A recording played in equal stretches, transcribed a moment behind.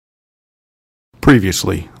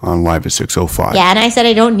Previously on Live at 605. Yeah, and I said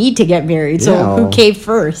I don't need to get married, so who caved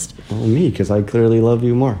first? Well, me, because I clearly love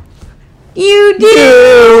you more. You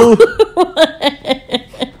do!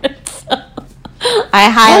 I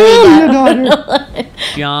highly doubt.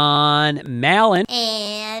 John Mallon.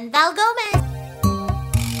 And Val Gomez.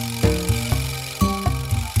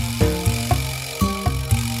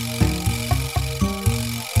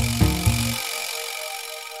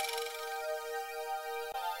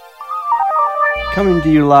 Coming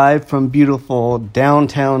to you live from beautiful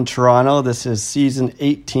downtown Toronto. This is season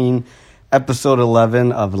 18, episode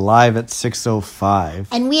 11 of Live at 605.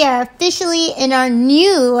 And we are officially in our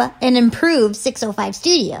new and improved 605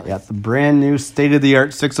 studio. Yeah, the brand new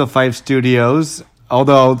state-of-the-art 605 studios.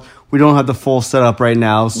 Although we don't have the full setup right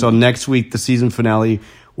now, so next week, the season finale,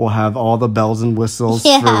 we'll have all the bells and whistles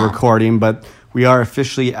for recording. But we are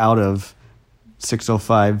officially out of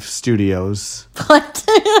 605 studios. What?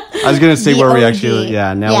 I was going to say where OG. we actually,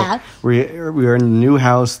 we are in the new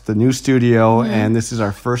house, the new studio, and this is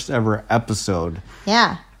our first ever episode.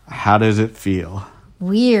 Yeah. How does it feel?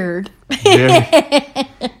 Weird.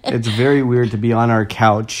 It's very weird to be on our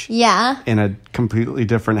couch in a completely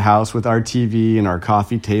different house with our TV and our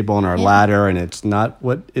coffee table and our ladder, and it's not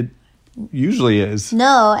what it usually is.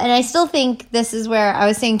 No, and I still think this is where I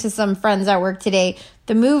was saying to some friends at work today,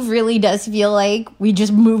 the move really does feel like we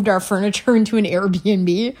just moved our furniture into an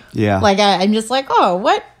Airbnb. Yeah. Like, I'm just like, oh,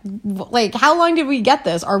 what? Like, how long did we get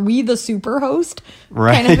this? Are we the super host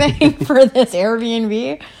kind of thing for this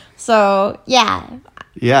Airbnb? So, yeah.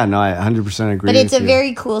 Yeah, no, I 100% agree. But it's a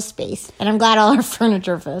very cool space, and I'm glad all our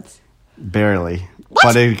furniture fits. Barely. What?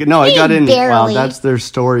 But it got in. Barely? Well, that's their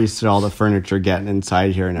stories to all the furniture getting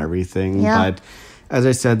inside here and everything. Yeah. But as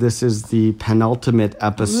I said, this is the penultimate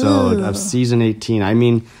episode of season 18. I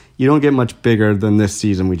mean, you don't get much bigger than this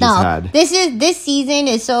season we just had. This season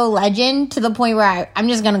is so legend to the point where I'm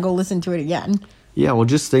just gonna go listen to it again. Yeah, well,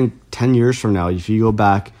 just think 10 years from now, if you go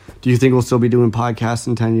back, do you think we'll still be doing podcasts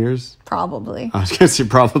in 10 years? Probably. I was going to say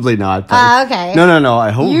probably not. But Okay. No.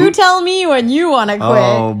 I hope. You tell me when you want to quit.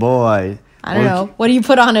 Oh, boy. I don't know. What do you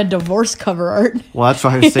put on a divorce cover art? Well, that's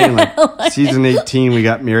what I was saying. Like, season 18, we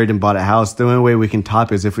got married and bought a house. The only way we can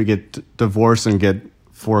top is if we get divorced and get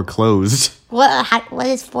foreclosed. What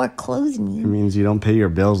does foreclosed mean? It means you don't pay your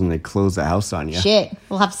bills and they close the house on you. Shit.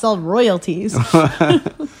 We'll have to sell royalties.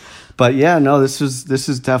 But yeah, no, this is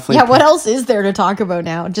definitely... Yeah, what else is there to talk about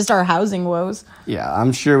now? Just our housing woes. Yeah,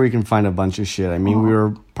 I'm sure we can find a bunch of shit. I mean, we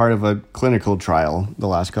were part of a clinical trial the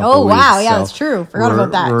last couple of weeks. Oh, wow. Yeah, that's true. Forgot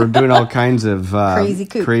about that. We're doing all kinds of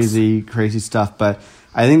crazy stuff. But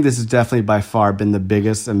I think this has definitely by far been the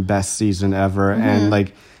biggest and best season ever. Mm-hmm. And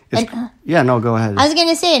like... go ahead. I was going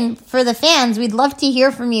to say, and for the fans, we'd love to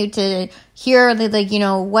hear from you, to hear, like,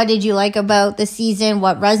 what did you like about the season?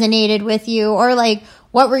 What resonated with you? Or, like,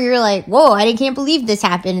 what were you like, whoa, I can't believe this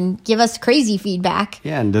happened? And give us crazy feedback.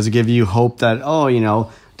 Yeah, and does it give you hope that,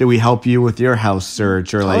 did we help you with your house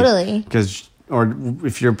search? Or totally. Or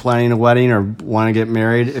if you're planning a wedding or want to get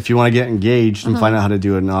married, if you want to get engaged and find out how to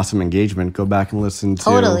do an awesome engagement, go back and listen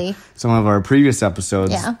to some of our previous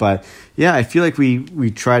episodes. Yeah. But yeah, I feel like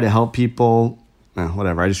we try to help people.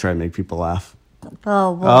 Whatever, I just try to make people laugh.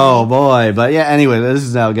 Oh boy. But yeah, anyway, this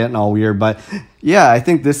is now getting all weird. But yeah, I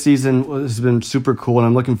think this season has been super cool, and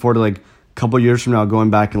I'm looking forward to like a couple years from now going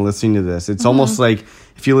back and listening to this. It's almost like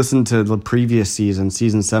if you listen to the previous season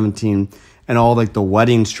 17, and all like the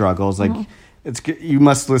wedding struggles, like you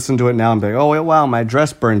must listen to it now and be like, oh wow, my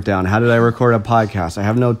dress burnt down. How did I record a podcast? I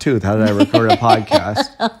have no tooth. How did I record a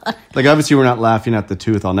podcast? Like, obviously we're not laughing at the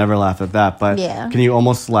tooth. I'll never laugh at that. But can you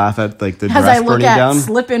almost laugh at like the dress burning down? As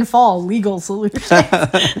I look at Slip and Fall Legal Solutions. So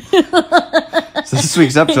this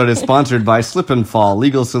week's episode is sponsored by Slip and Fall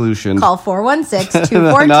Legal Solutions. Call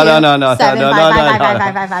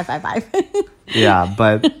 416-242-75555555. Yeah,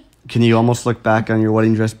 but can you almost look back on your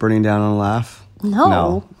wedding dress burning down and laugh?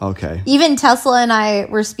 No. Okay. Even Tesla and I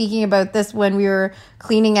were speaking about this when we were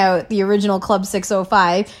cleaning out the original Club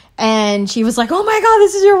 605, and she was like, oh my God,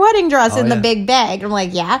 this is your wedding dress in the big bag. I'm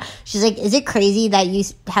like, yeah. She's like, is it crazy that you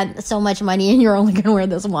had so much money and you're only going to wear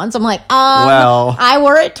this once? I'm like, well, I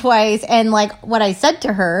wore it twice. And like what I said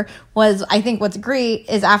to her was, I think what's great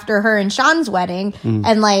is after her and Sean's wedding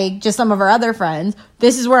and like just some of our other friends,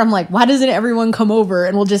 this is where I'm like, why doesn't everyone come over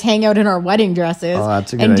and we'll just hang out in our wedding dresses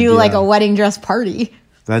and do like a wedding dress party?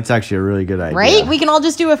 That's actually a really good idea. Right? We can all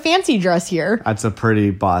just do a fancy dress here. That's a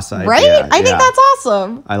pretty boss idea. Right? I think that's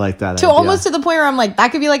awesome. I like that idea. Almost to the point where I'm like,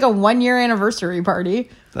 that could be like a 1-year anniversary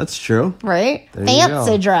party. That's true. right? There you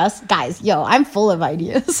Fancy go. dress. Guys, yo, I'm full of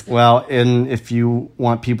ideas. Well, and if you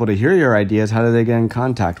want people to hear your ideas, how do they get in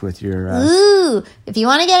contact with your... Ooh, if you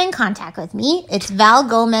want to get in contact with me, it's Val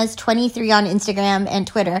Gomez 23 on Instagram and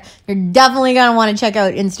Twitter. You're definitely going to want to check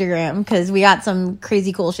out Instagram because we got some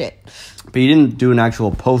crazy cool shit. But you didn't do an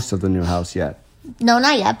actual post of the new house yet. No,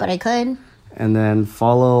 not yet, but I could. And then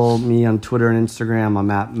follow me on Twitter and Instagram.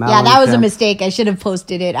 I'm at Malin Yeah, that was a Camp. mistake. I should have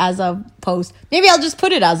posted it as a post. Maybe I'll just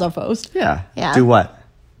put it as a post. Yeah. Yeah. Do what?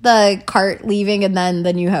 The cart leaving and then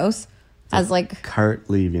the new house as like Cart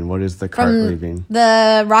leaving. What is the cart from leaving?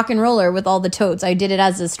 the rock and roller with all the totes. I did it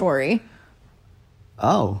as a story.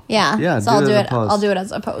 Oh. Yeah. Yeah. So I'll do as a it. post. I'll do it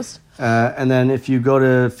as a post. And then if you go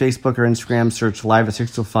to Facebook or Instagram, search Live at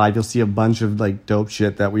 605, you'll see a bunch of like dope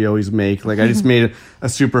shit that we always make. Like I just made a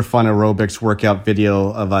super fun aerobics workout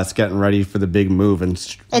video of us getting ready for the big move. And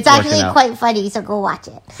It's actually quite funny, so go watch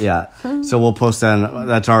it. Yeah. So we'll post that.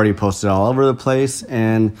 That's already posted all over the place.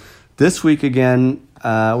 And this week again,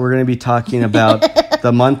 we're going to be talking about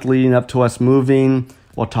the month leading up to us moving.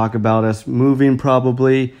 We'll talk about us moving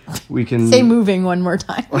probably. We can Say moving one more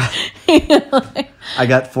time. I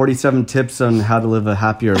got 47 tips on how to live a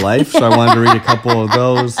happier life, so I wanted to read a couple of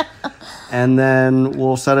those. And then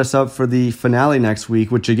we'll set us up for the finale next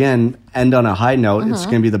week, which again, end on a high note. It's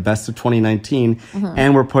going to be the best of 2019.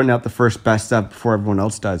 And we're putting out the first best up before everyone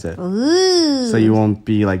else does it. Ooh. So you won't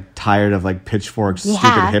be like tired of like pitchforks, Yeah.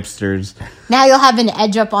 stupid hipsters. Now you'll have an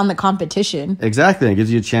edge up on the competition. Exactly. It gives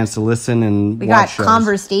you a chance to listen and We watch got shows.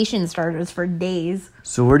 conversation starters for days.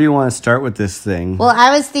 So where do you want to start with this thing? Well,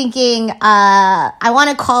 I was thinking I want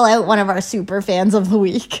to call out one of our super fans of the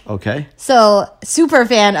week. Okay. So, super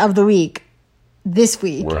fan of the week this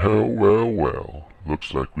week. Well.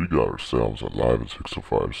 Looks like we got ourselves a Live at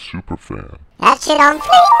 605 super fan. That shit on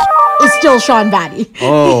fleek. Is still Sean Batty.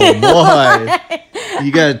 Oh, boy.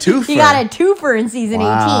 You got a twofer. He got a twofer in season 18.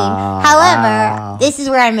 However, this is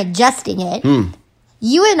where I'm adjusting it.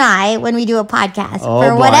 You and I, when we do a podcast, Oh, for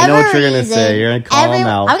boy, whatever I know what you're gonna reason, say. You're gonna call him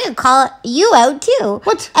out. I'm going to call you out too.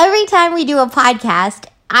 What? Every time we do a podcast,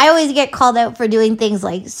 I always get called out for doing things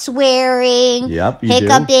like swearing, Yep, you do.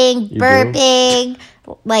 hiccuping, You do. burping.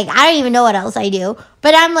 Like, I don't even know what else I do.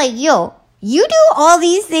 But I'm like, yo, you do all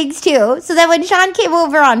these things too. So then when Sean came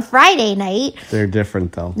over on Friday night, They're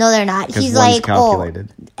different, though. no, they're not. 'Cause He's one's like, calculated.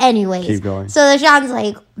 oh. Anyways, Keep going. So the Sean's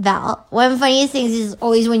like, Val, one of the funniest things is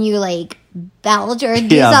always when you like belch or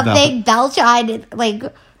do Yeah, something, belch on like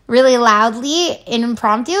really loudly and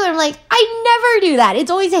impromptu. And I'm like, I never do that. It's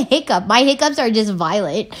always a hiccup. My hiccups are just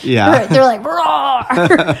violent. Yeah. They're like, roar,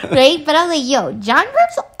 right? But I was like, yo, John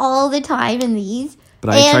burps all the time in these. But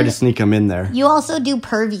I try And to sneak them in there. you also do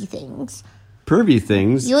pervy things. Pervy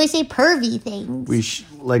things. You always say pervy things. We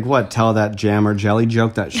like what? Tell that jam or jelly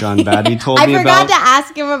joke that Sean Batty told I me forgot about. to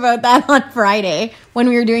ask him about that on Friday when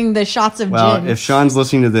we were doing the shots of Well, gin. if Sean's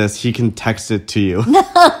listening to this, he can text it to you.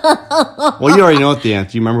 Well, you already know what the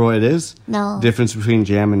answer. Do you remember what it is? No. Difference between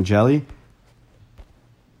jam and jelly?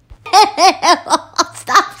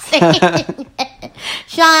 Stop saying it.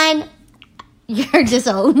 Sean, you're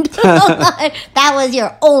disowned. That was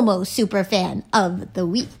your almost super fan of the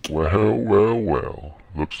week. Well.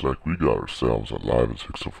 Looks like we got ourselves a Live at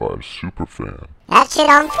 605 super fan. That shit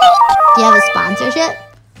on fleek. Do you have a sponsorship?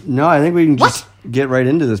 No, I think we can just get right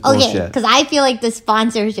into this Okay, bullshit. because I feel like the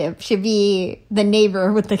sponsorship should be the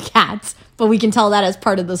neighbor with the cats, but we can tell that as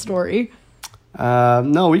part of the story.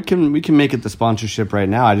 No, we can make it the sponsorship right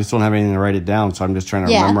now. I just don't have anything to write it down, so I'm just trying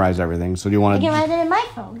to Yeah. memorize everything. So do you want I to? can write it in my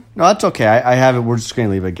phone. No, that's okay. I have it. We're just going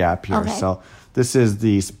to leave a gap here. Okay. So this is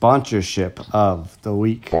the sponsorship of the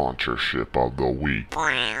week. Sponsorship of the week.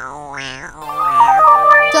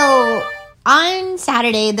 So on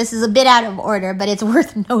Saturday, this is a bit out of order, but it's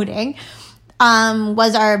worth noting,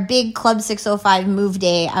 was our big Club 605 move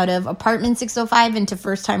day out of apartment 605 into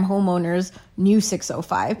first-time homeowners new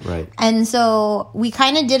 605. Right. And so we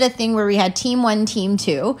kind of did a thing where we had team 1, team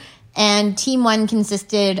 2, and team 1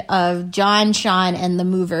 consisted of John, Sean, and the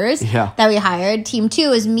movers Yeah. that we hired. Team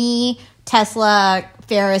 2 is me, Tesla,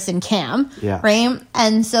 Ferris, and Cam. Yeah. Right?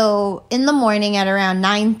 And so in the morning at around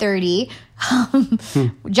 9:30,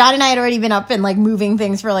 John and I had already been up and like moving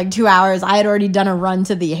things for like 2 hours. I had already done a run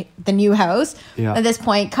to the new house. Yeah. At this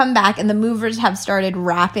point, come back and the movers have started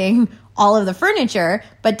wrapping all of the furniture.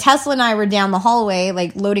 But Tesla and I were down the hallway,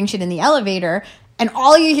 like loading shit in the elevator. And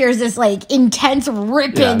all you hear is this like intense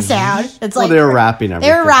ripping Yeah. sound. It's Well, like they were wrapping They were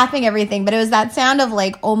everything. wrapping everything, but it was that sound of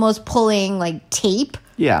like almost pulling like tape.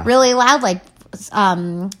 Yeah. Really loud, like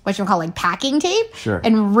what you call like packing tape. Sure.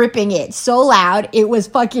 And ripping it so loud, it was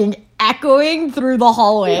fucking echoing through the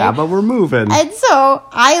hallway. Yeah, but we're moving. And so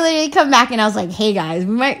I literally come back and I was like, hey guys,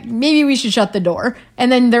 maybe we should shut the door.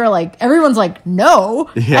 And then they're like, everyone's like, no.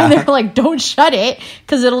 Yeah. And they're like, don't shut it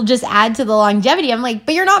because it'll just add to the longevity. I'm like,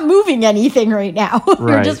 but you're not moving anything right now. You're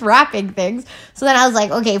Right. just wrapping things. So then I was like,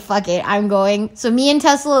 okay, fuck it. I'm going. So me and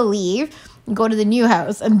Tesla leave and go to the new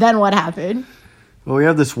house. And then what happened? Well, we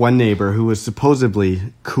have this one neighbor who was supposedly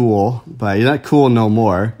cool, but he's not cool no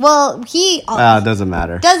more. Well, he It doesn't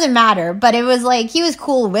matter. doesn't matter, but it was like he was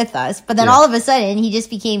cool with us. But then Yeah. all of a sudden, he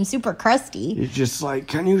just became super crusty. He's just like,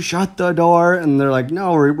 can you shut the door? And they're like,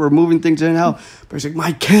 no, we're moving things in and out. But he's like,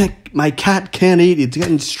 my cat can't eat. It's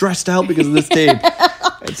getting stressed out because of this tape.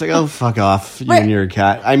 It's like, oh, fuck off, you and your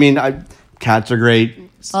cat. I mean, cats are great.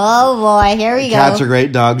 Oh boy, here we Cats go. are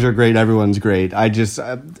great. Dogs are great. Everyone's great.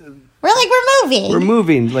 We're moving. We're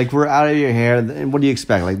moving. Like, we're out of your hair. And what do you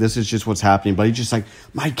expect? Like, this is just what's happening. But he's just like,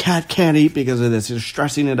 my cat can't eat because of this. You're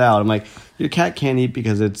stressing it out. I'm like, your cat can't eat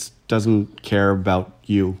because it doesn't care about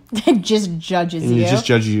you. It just judges And you. you just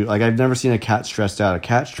judge you. Like, I've never seen a cat stressed out. A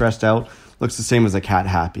cat stressed out looks the same as a cat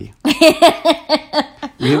happy.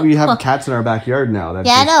 we have cats in our backyard now. That's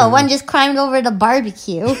yeah, I just, know. One just climbed over to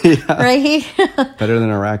barbecue, right? better than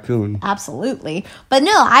a raccoon. Absolutely. But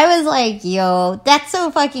no, I was like, yo, that's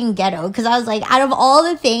so fucking ghetto. Because I was like, out of all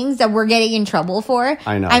the things that we're getting in trouble for,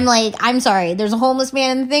 I know. I'm like, I'm sorry. There's a homeless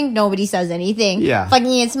man in the thing. Nobody says anything. Yeah.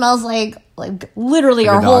 Fucking, it smells like literally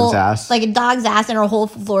Like our a whole dog's ass. like a dog's ass, and our whole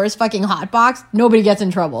floor is fucking hot box. Nobody gets in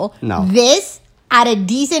trouble. No. This at a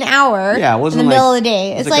decent hour. Yeah, it wasn't in the like, middle of the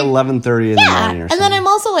day. It's like 11:30 in the yeah, morning or and something. then I'm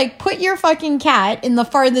also like, put your fucking cat in the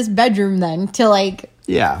farthest bedroom then to like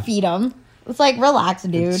yeah. feed him. It's like, relax,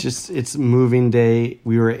 dude. It's moving day.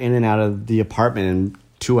 We were in and out of the apartment in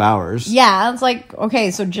 2 hours. Yeah, it's like,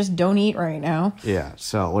 okay, so just don't eat right now. Yeah,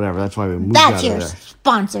 so whatever. That's why we moved That's out your of there.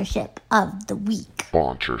 sponsorship of the week.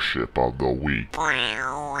 Sponsorship of the week.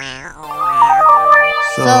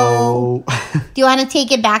 So, Do you want to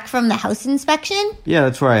take it back from the house inspection? yeah,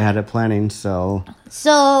 that's where I had it planning. So,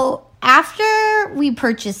 So after we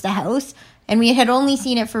purchased the house, and we had only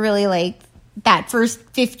seen it for really like that first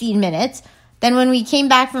 15 minutes, then when we came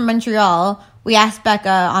back from Montreal, we asked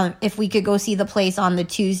Becca if we could go see the place on the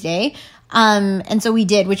Tuesday. And so we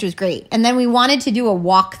did, which was great. And then we wanted to do a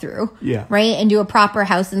walkthrough, Yeah. right, and do a proper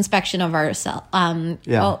house inspection of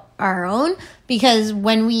our own, because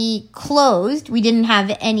when we closed, we didn't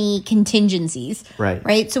have any contingencies, Right.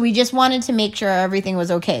 right. So we just wanted to make sure everything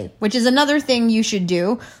was okay, which is another thing you should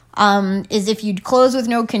do. Is if you close with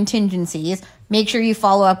no contingencies, make sure you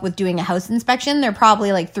follow up with doing a house inspection. They're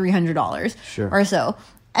probably like $300 Sure. or so.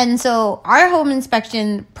 And so our home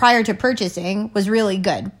inspection prior to purchasing was really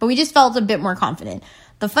good, but we just felt a bit more confident.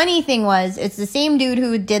 The funny thing was, it's the same dude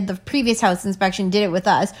who did the previous house inspection did it with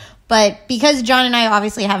us, but because John and I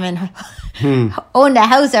obviously haven't owned a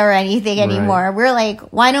house or anything anymore, we're like,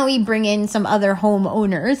 why don't we bring in some other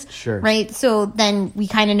homeowners? Sure. Right? So then we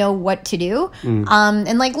kind of know what to do,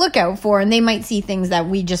 and like look out for, and they might see things that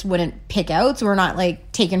we just wouldn't pick out, so we're not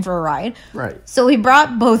like taken for a ride. Right. So we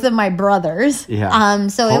brought both of my brothers. yeah.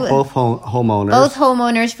 So it was both homeowners. both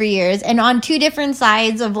homeowners for years, and on two different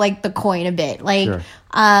sides of like the coin a bit. Like Sure.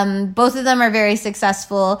 both of them are very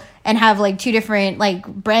successful and have like two different, like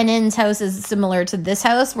Brandon's house is similar to this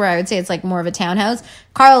house, where I would say it's like more of a townhouse.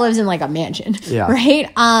 Carl lives in like a mansion. Yeah. Right?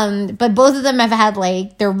 But both of them have had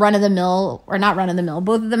like their run of the mill, or not run of the mill.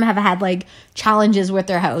 Both of them have had like challenges with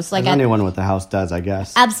their house. Like As anyone with a house does, I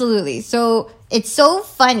guess. absolutely. So it's so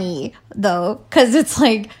funny though, because it's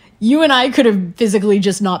like you and I could have physically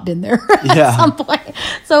just not been there Yeah. at some point.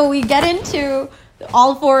 So we get into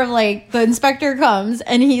all four of like the inspector comes,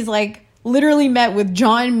 and he's like literally met with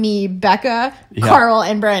John, me, Becca, Yeah. Carl,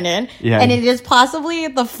 and Brandon. Yeah. And it is possibly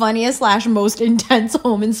the funniest / most intense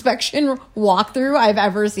home inspection walkthrough I've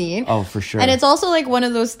ever seen. Oh, for sure. And it's also like one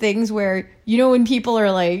of those things where, you know, when people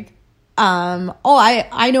are like,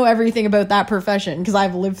 I know everything about that profession because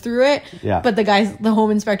I've lived through it. Yeah. But the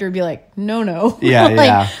home inspector would be like, no. Yeah, like,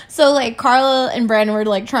 yeah. So like Carla and Brandon were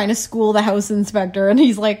like trying to school the house inspector, and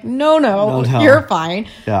he's like, no, No. you're fine.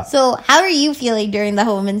 Yeah. So how are you feeling during the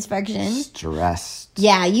home inspection? Stressed.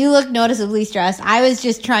 Yeah, you look noticeably stressed. I was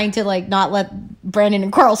just trying to like not let Brandon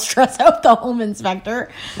and Carl stress out the home inspector.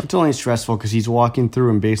 It's only stressful because he's walking through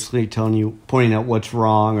and basically pointing out what's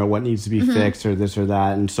wrong or what needs to be fixed or this or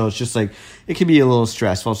that. And so it's just like, it can be a little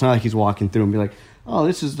stressful. It's not like he's walking through and be like, oh,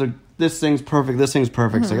 this thing's perfect. This thing's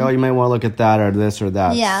perfect. It's like, oh, you might want to look at that or this or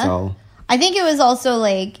that. Yeah. So I think it was also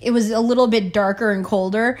like, it was a little bit darker and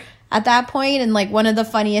colder at that point. And like one of the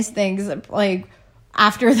funniest things, like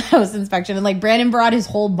after the house inspection, and like Brandon brought his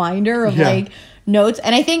whole binder of Yeah. like notes.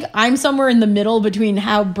 And I think I'm somewhere in the middle between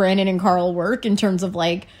how Brandon and Carl work in terms of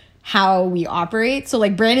like how we operate. So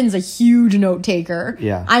like Brandon's a huge note taker.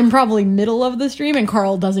 Yeah. I'm probably middle of the stream and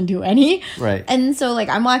Carl doesn't do any. Right. And so like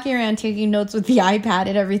I'm walking around taking notes with the iPad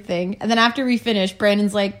and everything. And then after we finish,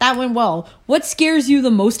 Brandon's like, that went well. What scares you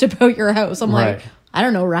the most about your house? I'm Right. like, I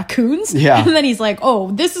don't know, raccoons? Yeah. And then he's like,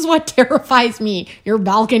 oh, this is what terrifies me. Your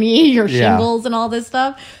balcony, your Yeah. shingles and all this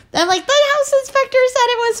stuff. And I'm like, the house inspector said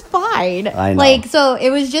it was fine. I know. Like, so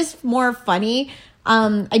it was just more funny.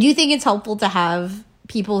 I do think it's helpful to have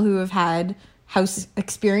people who have had house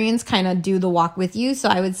experience kind of do the walk with you. So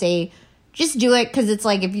I would say just do it, because it's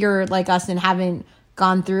like if you're like us and haven't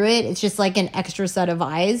gone through it, it's just like an extra set of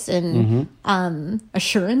eyes and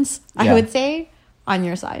assurance, I Yeah. would say, on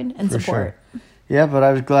your side and support. Sure. Yeah, but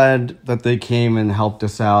I was glad that they came and helped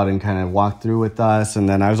us out and kind of walked through with us. And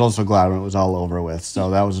then I was also glad when it was all over with. So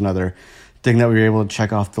that was another thing that we were able to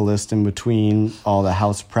check off the list in between all the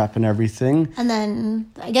house prep and everything. And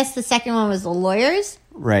then I guess the second one was the lawyers.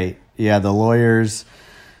 Right. Yeah, the lawyers.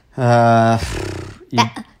 That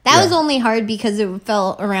was only hard because it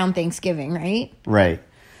fell around Thanksgiving, right? Right.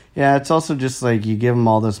 Yeah, it's also just like you give them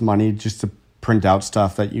all this money just to print out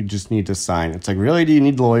stuff that you just need to sign. It's like, really, do you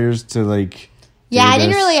need lawyers to like... Yeah, do I didn't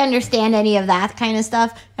this? really understand any of that kind of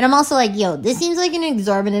stuff. And I'm also like, yo, this seems like an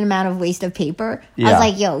exorbitant amount of waste of paper. I Yeah. was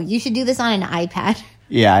like, yo, you should do this on an iPad.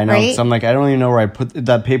 Yeah, I know. Right? So I'm like, I don't even know where I put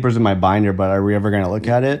that paper's in my binder, but are we ever going to look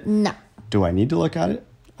at it? No. Do I need to look at it?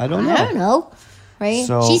 I don't know. I don't know. Right?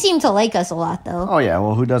 So- She seemed to like us a lot, though. Oh, yeah.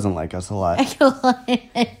 Well, who doesn't like us a lot?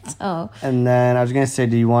 So. And then I was going to say,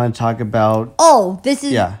 do you want to talk about... Oh, this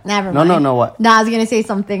is... Yeah. Never No, mind. no, what? No, I was going to say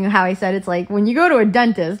something how I said it's like when you go to a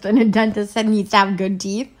dentist and a dentist said needs to have good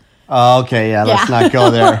teeth. Oh, okay, yeah, let's Yeah. not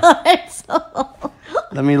go there. So,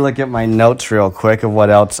 Let me look at my notes real quick of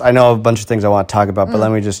what else. I know a bunch of things I want to talk about, but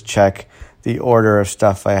let me just check the order of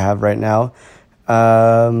stuff I have right now.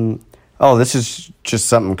 This is just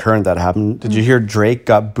something current that happened. Did you hear Drake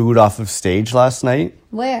got booed off of stage last night?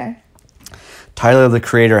 where? Tyler, the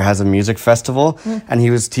Creator, has a music festival, and he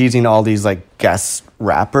was teasing all these like guest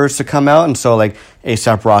rappers to come out. And so like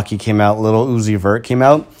A$AP Rocky came out, Lil Uzi Vert came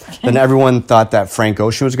out. Then everyone thought that Frank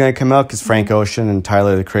Ocean was going to come out because Frank Ocean and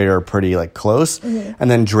Tyler, the Creator, are pretty like close. And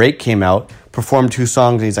then Drake came out, performed 2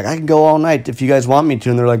 songs, and he's like, I can go all night if you guys want me to.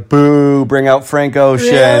 And they're like, boo, bring out Frank Ocean.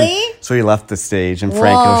 Really? So he left the stage, and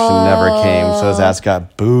Frank Ocean never came. So his ass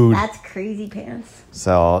got booed. That's crazy pants.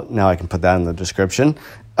 So now I can put that in the description.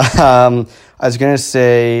 I was going to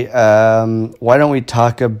say, why don't we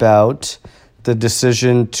talk about the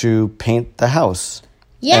decision to paint the house?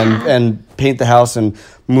 Yeah. And paint the house and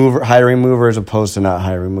hiring movers opposed to not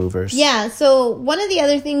hiring movers. Yeah, so one of the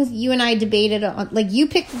other things you and I debated on, like you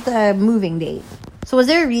picked the moving date. So was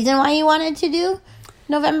there a reason why you wanted to do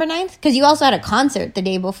November 9th? Because you also had a concert the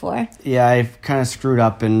day before. Yeah, I kind of screwed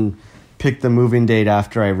up and picked the moving date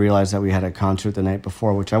after I realized that we had a concert the night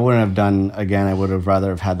before, which I wouldn't have done again. I would have rather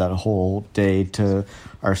have had that whole day to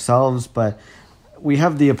ourselves. But we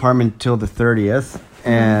have the apartment till the 30th,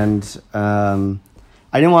 and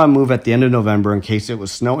I didn't want to move at the end of November in case it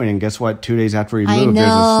was snowing. And guess what? 2 days after we I moved, know.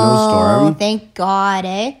 there's a snowstorm. Thank God,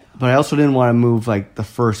 eh? But I also didn't want to move like the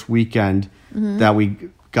first weekend that we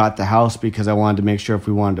got the house because I wanted to make sure if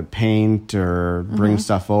we wanted to paint or bring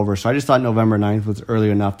stuff over. So I just thought November 9th was early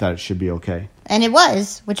enough that it should be okay. And it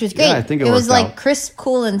was, which was great. Yeah, I think it was worked like out. crisp,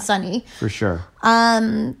 cool, and sunny. For sure.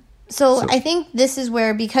 So I think this is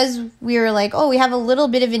where, because we were like, oh, we have a little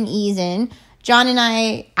bit of an ease in, John and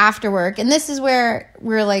I after work, and this is where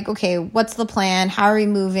we're like, okay, what's the plan? How are we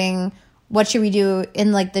moving? What should we do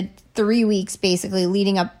in like the 3 weeks basically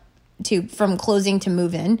leading up to from closing to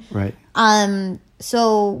move in? Right.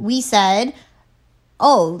 So we said,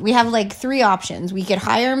 oh, we have like 3 options. We could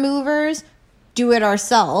hire movers, do it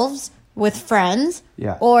ourselves with friends,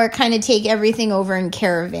 Yeah. or kind of take everything over in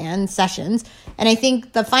caravan sessions. And I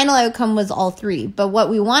think the final outcome was all 3. But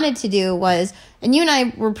what we wanted to do was, and you and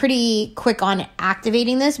I were pretty quick on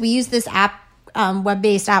activating this. We used this app,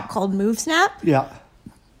 web-based app called MoveSnap, Yeah.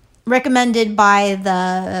 recommended by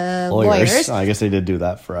the lawyers. I guess they did do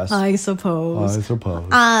that for us. I suppose. I suppose.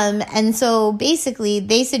 And so basically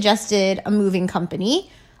they suggested a moving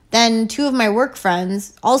company. Then 2 of my work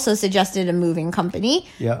friends also suggested a moving company.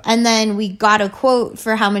 Yeah. And then we got a quote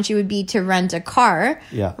for how much it would be to rent a car.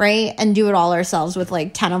 Yeah. Right. And do it all ourselves with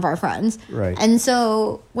like 10 of our friends. Right. And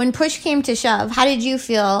so when push came to shove, how did you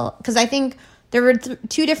feel? Because I think there were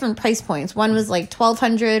 2 different price points. One was like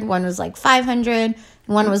 $1,200, one was like $500, and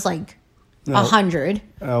one was like $100.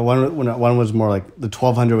 One was more like the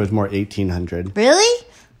 1,200 was more 1,800. Really?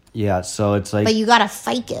 Yeah, so it's like But you got a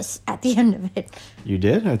ficus at the end of it. you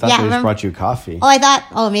did. I thought Yeah, they just remember- brought you coffee. Oh, I thought.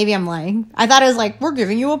 Oh, maybe I'm lying. I thought it was like we're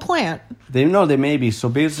giving you a plant. They may be. So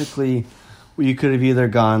basically, you could have either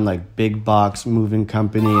gone like big box moving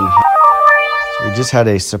company and. So we just had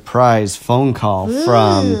a surprise phone call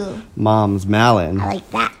from Mom's Malin. I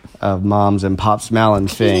like that. Of Mom's and Pop's Malin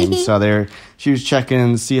fame. So she was checking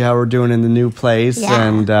in to see how we're doing in the new place, Yeah.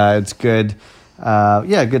 and it's good.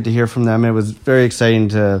 Good to hear from them. It was very exciting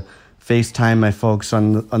to FaceTime my folks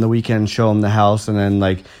on the weekend, show them the house, and then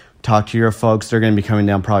like talk to your folks. They're going to be coming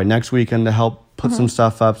down probably next weekend to help put some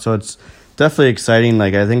stuff up. So it's definitely exciting.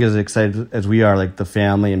 Like I think as excited as we are, like the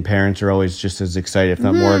family and parents are always just as excited, if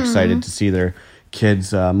not more excited, to see their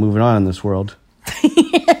kids moving on in this world.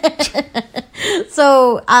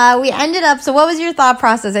 So we ended up. So what was your thought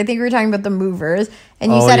process? I think we were talking about the movers,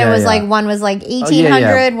 and you said it was like one was like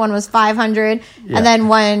 1,800, one was 500, and then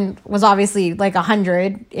one was obviously like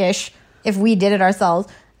 100-ish if we did it ourselves.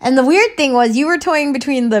 And the weird thing was you were toying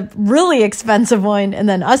between the really expensive one and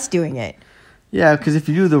then us doing it. Yeah, because if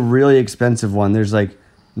you do the really expensive one, there's like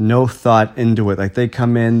no thought into it. Like they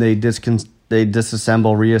come in, they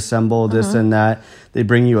disassemble, reassemble this and that. They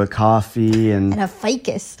bring you a coffee and And a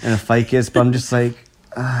ficus. But I'm just like,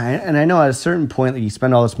 and I know at a certain point, like you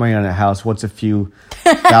spend all this money on a house. What's a few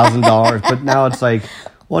 $1,000? But now it's like,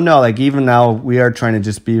 well, no, like even now we are trying to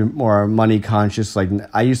just be more money conscious. Like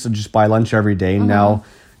I used to just buy lunch every day. Now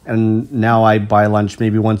I buy lunch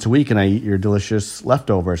maybe once a week, and I eat your delicious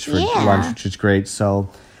leftovers for lunch, which is great. So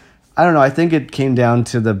I don't know. I think it came down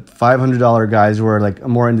to the $500 guys were like a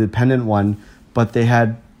more independent one, but they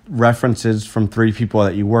had references from 3 people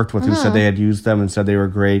that you worked with who said they had used them and said they were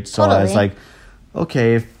great. So I was like,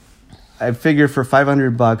 okay, if I figure for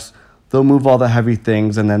 $500 they'll move all the heavy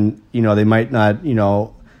things, and then they might not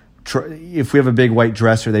if we have a big white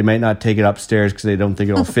dresser, they might not take it upstairs because they don't think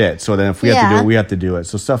it'll fit. So then if we have to do it, we have to do it.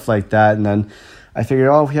 So stuff like that. And then I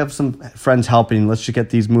figured, if we have some friends helping, let's just get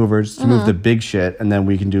these movers to move the big shit, and then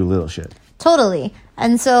we can do little shit. Totally.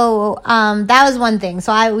 And so that was one thing.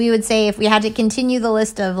 So we would say if we had to continue the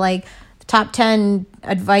list of like top 10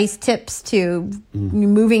 advice tips to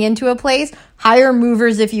moving into a place, hire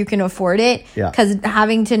movers if you can afford it. Yeah. Because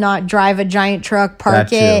having to not drive a giant truck, park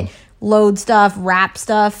That it, too. load stuff, wrap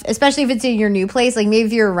stuff, especially if it's in your new place. Like maybe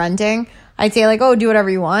if you're renting, I'd say like, oh, do whatever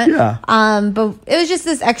you want. Yeah. But it was just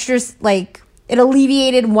this extra, like, it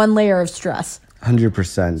alleviated one layer of stress.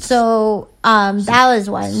 100%. So that was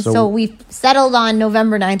one. So we settled on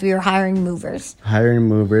November 9th. We were hiring movers. Hiring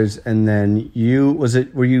movers, and then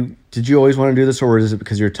did you always want to do this, or was it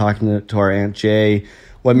because you were talking to our Aunt Jay?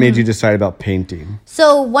 What made you decide about painting?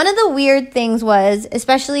 So one of the weird things was,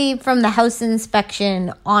 especially from the house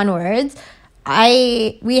inspection onwards,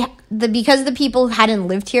 because the people hadn't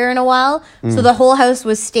lived here in a while, so the whole house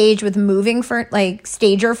was staged with moving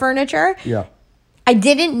stager furniture. Yeah. I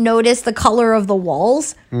didn't notice the color of the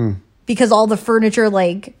walls because all the furniture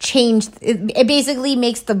like changed. It basically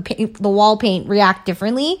makes the wall paint react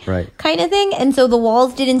differently, Right. kind of thing. And so the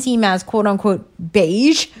walls didn't seem as quote unquote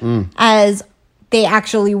beige as they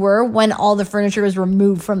actually were when all the furniture was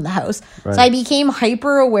removed from the house. Right. So I became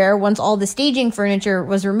hyper aware once all the staging furniture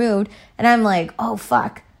was removed, and I'm like, oh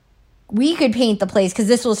fuck, we could paint the place because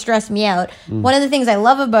this will stress me out. One of the things I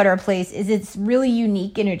love about our place is it's really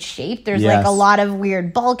unique in its shape. There's like a lot of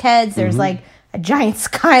weird bulkheads. There's like a giant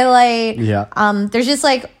skylight. Yeah. There's just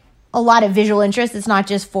like a lot of visual interest. It's not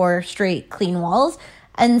just 4 straight clean walls.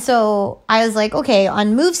 And so I was like, okay,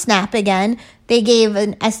 on MoveSnap again, they gave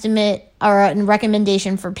an estimate or a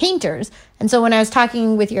recommendation for painters. And so when I was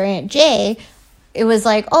talking with your Aunt Jay, it was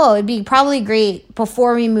like, oh, it'd be probably great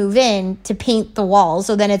before we move in to paint the walls.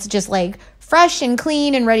 So then it's just like fresh and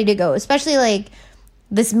clean and ready to go. Especially like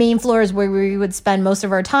this main floor is where we would spend most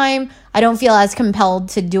of our time. I don't feel as compelled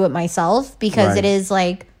to do it myself because it is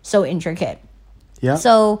like so intricate. Yeah.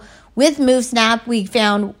 So with MoveSnap, we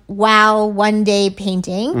found Wow One Day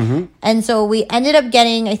Painting. And so we ended up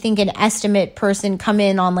getting, I think, an estimate person come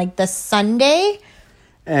in on like the Sunday.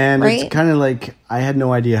 And Right? it's kind of like, I had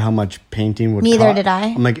no idea how much painting would cost. Neither did I.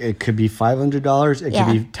 I'm like, it could be $500. It Yeah.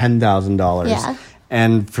 could be $10,000. Yeah.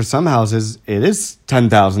 And for some houses, it is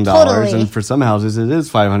 $10,000. Totally. And for some houses, it is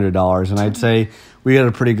 $500. And I'd say we got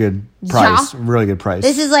a pretty good price. Yeah. Really good price.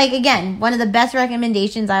 This is like, again, one of the best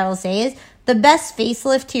recommendations I will say is the best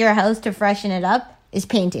facelift to your house to freshen it up is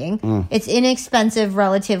painting. It's inexpensive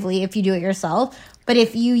relatively if you do it yourself. But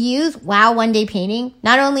if you use Wow One Day Painting,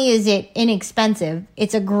 not only is it inexpensive,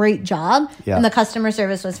 it's a great job. Yeah. And the customer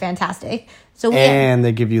service was fantastic. So and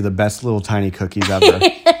they give you the best little tiny cookies ever.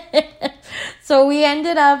 So we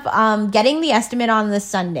ended up getting the estimate on the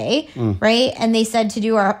Sunday, right? And they said to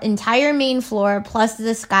do our entire main floor plus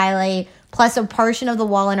the skylight plus a portion of the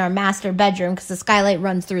wall in our master bedroom because the skylight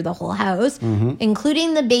runs through the whole house,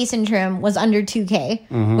 including the basin trim, was under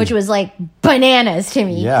 $2,000, which was like bananas to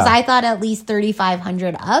me because I thought at least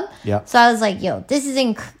 $3,500 up. Yeah. So I was like, yo, this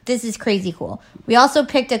is crazy cool. We also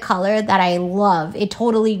picked a color that I love. It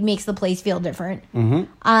totally makes the place feel different.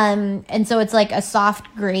 And so it's like a soft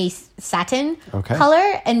gray satin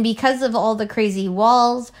color. And because of all the crazy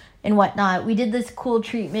walls and whatnot, we did this cool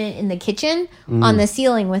treatment in the kitchen on the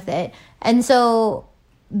ceiling with it. And so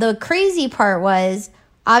the crazy part was,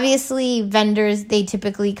 obviously, vendors, they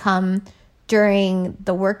typically come during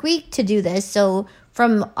the work week to do this. So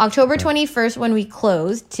from October 21st, when we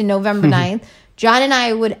closed, to November 9th, John and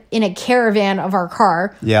I would, in a caravan of our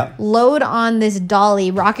car, load on this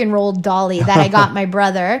dolly, rock and roll dolly that I got my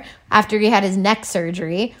brother after he had his neck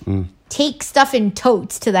surgery, take stuff in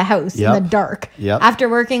totes to the house in the dark. After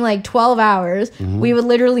working like 12 hours, we would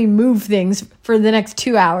literally move things for the next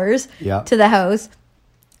 2 hours to the house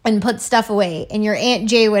and put stuff away. And your Aunt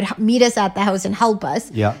Jay would meet us at the house and help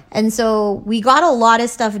us. And so we got a lot of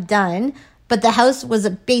stuff done, but the house was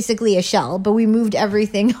basically a shell, but we moved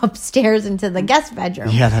everything upstairs into the guest bedroom.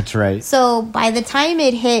 Yeah, that's right. So by the time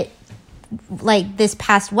it hit like this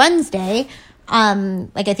past Wednesday,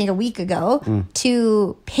 like I think a week ago,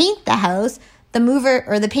 to paint the house, the mover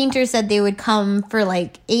or the painter said they would come for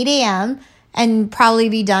like 8 a.m. and probably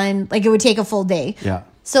be done. Like it would take a full day.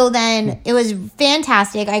 So then it was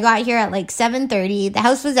fantastic. I got here at like 7:30. The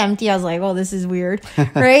house was empty. I was like, oh, this is weird.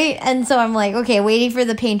 Right? And so I'm like, okay, waiting for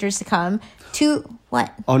the painters to come.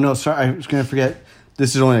 What? Oh, no, sorry. I was going to forget.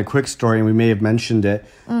 This is only a quick story, and we may have mentioned it.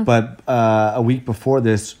 But a week before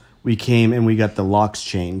this, we came and we got the locks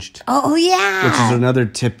changed. Oh, yeah. Which is another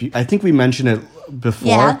tip. I think we mentioned it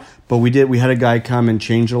before, but we had a guy come and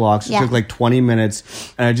change the locks. It took like 20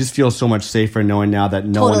 minutes, and I just feel so much safer knowing now that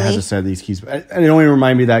no one has a set of these keys. And it only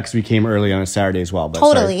reminded me of that because we came early on a Saturday as well. But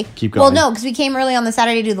sorry, keep going. Well, no, because we came early on the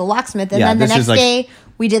Saturday to do the locksmith, and then the next day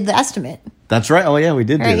we did the estimate. That's right. Oh, yeah, we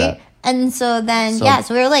did do that. And so then, so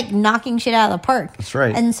we were like knocking shit out of the park. That's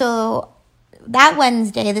right. And so that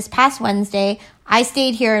Wednesday, this past Wednesday, I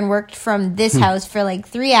stayed here and worked from this house for like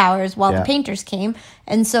 3 hours while the painters came.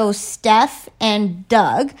 And so Steph and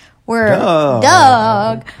Doug were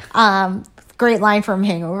great line from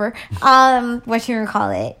Hangover. What you call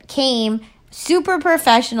it? Came super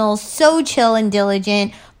professional, so chill and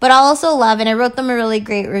diligent, but I also love, and I wrote them a really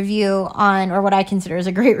great review on, or what I consider as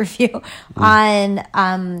a great review on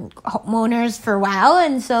homeowners for WOW.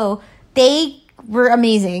 And so they were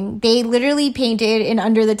amazing. They literally painted in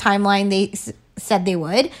under the timeline they said they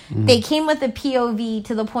would. They came with a POV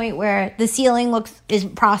to the point where the ceiling is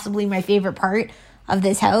possibly my favorite part of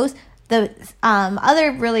this house. The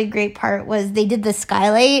other really great part was they did the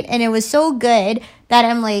skylight, and it was so good that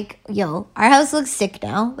I'm like, yo, our house looks sick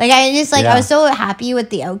now. Like, I just, like, I was so happy with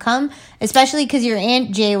the outcome, especially because your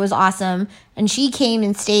Aunt Jay was awesome, and she came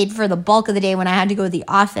and stayed for the bulk of the day when I had to go to the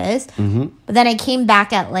office. But then I came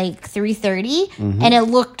back at, like, 3:30, and it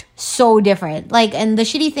looked so different. Like, and the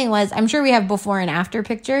shitty thing was, I'm sure we have before and after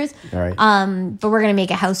pictures. All right. But we're going to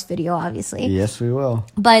make a house video, obviously. Yes, we will.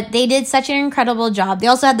 But they did such an incredible job. They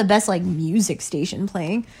also had the best, like, music station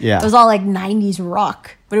playing. Yeah. It was all, like, 90s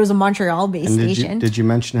rock, but it was a Montreal-based station. Did you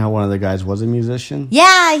mention how one of the guys was a musician?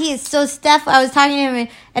 Yeah, so Steph, I was talking to him,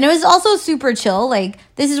 and it was also super chill. Like,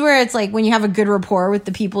 this is where it's like when you have a good rapport with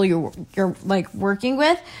the people you're like working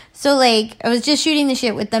with. So like, I was just shooting the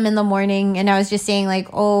shit with them in the morning, and I was just saying like,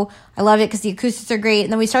 oh, I love it because the acoustics are great.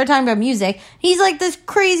 And then we started talking about music. He's like this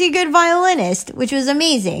crazy good violinist, which was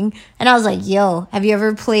amazing. And I was like, yo, have you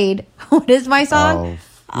ever played, what is my song?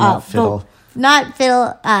 Fiddle. Not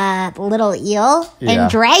Fiddle, Little Eel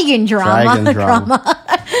and Dragon Drama.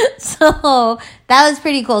 So that was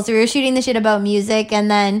pretty cool. So we were shooting the shit about music,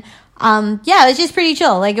 and then it was just pretty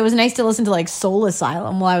chill. Like, it was nice to listen to like Soul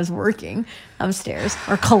Asylum while I was working upstairs,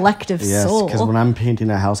 or Collective Soul. Yes, because when I'm painting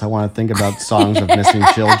a house, I want to think about songs of missing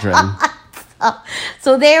children.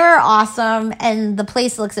 So they were awesome, and the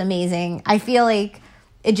place looks amazing. I feel like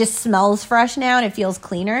it just smells fresh now, and it feels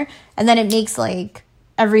cleaner, and then it makes like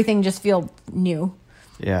everything just feel new.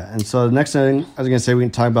 Yeah, and so the next thing I was going to say we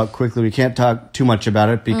can talk about quickly, we can't talk too much about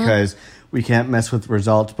it because we can't mess with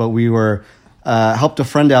results, but we were helped a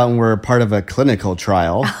friend out and we're part of a clinical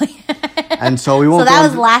trial. And so we won't. So that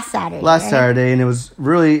was last Saturday. Saturday, and it was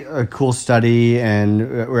really a cool study, and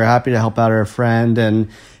we're happy to help out our friend, and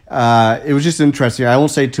it was just interesting. I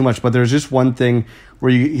won't say too much, but there's just one thing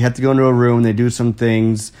where you have to go into a room, they do some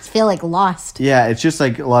things. I feel like lost. Yeah, it's just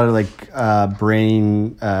like a lot of like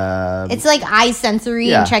brain. It's like eye sensory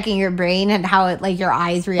Yeah. and checking your brain and how it like your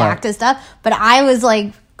eyes react to stuff. But I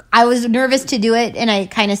was nervous to do it, and I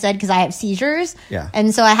kind of said because I have seizures. Yeah.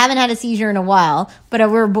 And so I haven't had a seizure in a while. But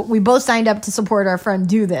we both signed up to support our friend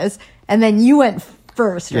do this, and then you went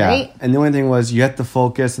first, right? And the only thing was you have to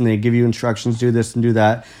focus, and they give you instructions, do this and do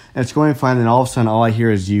that, and it's going fine. And all of a sudden, all I hear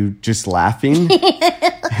is you just laughing,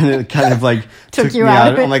 and it kind of like Took you me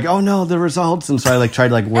out of it. I'm like, oh no, the results, and so I like tried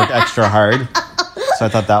to like work extra hard. So I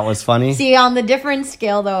thought that was funny. See, on the different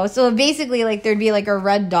scale though, so basically like there'd be like a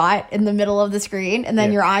red dot in the middle of the screen, and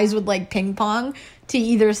then your eyes would like ping pong to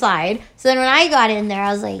either side. So then when I got in there,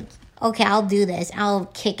 I was like, okay, I'll do this. I'll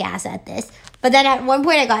kick ass at this. But then at one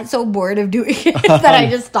point I got so bored of doing it that I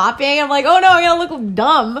just stopped paying. I'm like, oh no, I'm going to look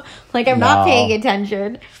dumb. Like I'm not paying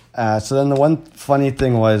attention. So then the one funny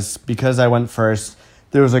thing was, because I went first,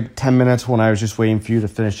 there was like 10 minutes when I was just waiting for you to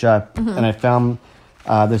finish up, and I found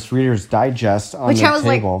this Reader's Digest on Which the I was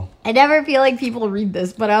table. like, I never feel like people read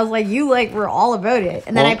this, but I was like, you like were all about it.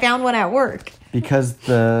 And then I found one at work. Because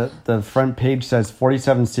the front page says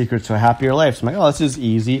 47 Secrets to a Happier Life. So I'm like, oh, this is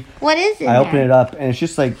easy. What is it? I open it up, and it's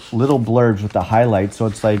just like little blurbs with the highlights. So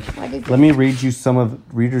it's like, What is let me read you some of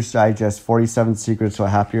Reader's Digest 47 Secrets to a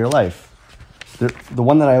Happier Life. The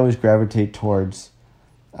one that I always gravitate towards,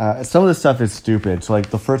 some of the stuff is stupid. So like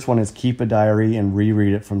the first one is keep a diary and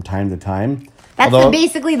reread it from time to time. That's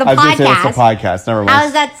basically the I was gonna say podcast. it's the podcast. Never mind. How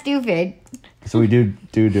is that stupid? So we do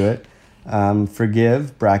it.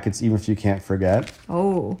 Forgive, brackets, even if you can't forget.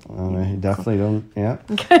 Oh. You definitely don't, yeah.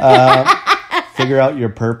 Figure out your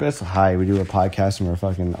purpose. Hi, we do a podcast and we're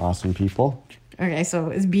fucking awesome people. Okay, so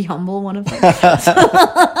is Be Humble one of them?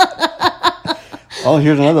 Oh,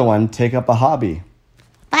 here's another one. Take up a hobby.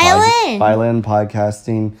 Violin. Violin,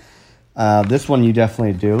 podcasting. This one you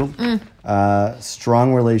definitely do.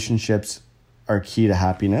 Strong relationships are key to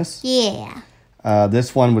happiness. Yeah.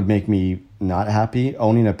 This one would make me not happy.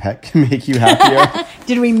 Owning a pet can make you happier.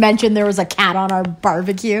 Did we mention there was a cat on our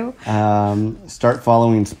barbecue? Start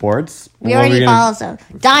following sports. We already follow some.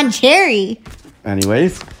 Don Cherry.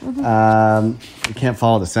 Anyways, you can't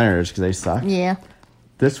follow the Senators because they suck. Yeah.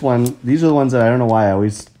 This one, these are the ones that I don't know why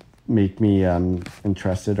always make me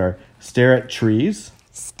interested, are stare at trees.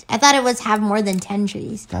 I thought it was have more than 10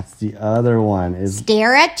 trees. That's the other one. Is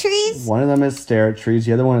Stare at trees? one of them is stare at trees.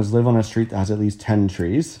 The other one is live on a street that has at least 10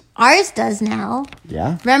 trees. Ours does now.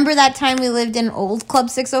 Yeah. Remember that time we lived in old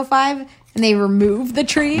Club 605 and they removed the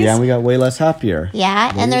trees? Yeah, and we got way less happier.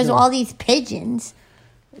 Yeah, There and you there's go. all these pigeons.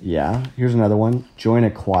 Yeah. Here's another one. Join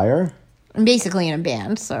a choir. I'm basically in a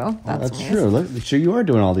band, so That's nice. true. Look, so you are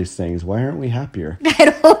doing all these things. Why aren't we happier? I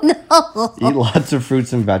don't know. Eat lots of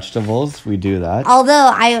fruits and vegetables. We do that. Although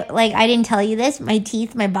I didn't tell you this,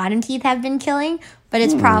 my bottom teeth have been killing, but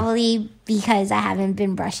it's probably because I haven't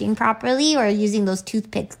been brushing properly or using those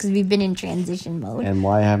toothpicks because we've been in transition mode. And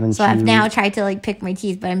why haven't So you? I've now tried to like pick my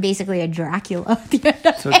teeth, but I'm basically a Dracula at the end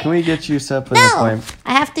of So it. can we get you set up an No, appointment?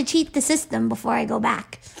 I have to cheat the system before I go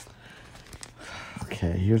back.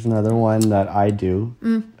 Okay, here's another one that I do.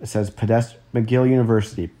 It says McGill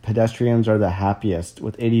University. Pedestrians are the happiest,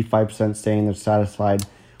 with 85% saying they're satisfied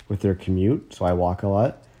with their commute. So I walk a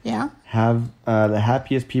lot. Yeah. Have the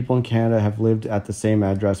happiest people in Canada have lived at the same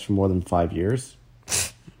address for more than 5 years.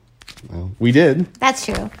 Well, we did. That's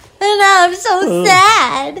true. And I'm so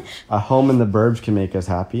sad. A home in the burbs can make us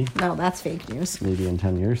happy. No, that's fake news. Maybe in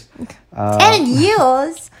 10 years. 10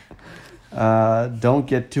 years? Don't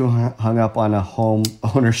get too hung up on a home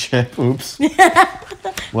ownership. Oops.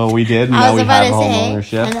 Well, we did. I Now was we about have to home say,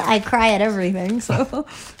 ownership. and I cry at everything, so.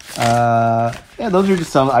 Yeah, those are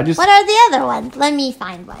just some. What are the other ones? Let me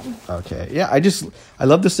find one. Okay. Yeah, I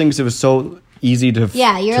love this thing because it was so easy to.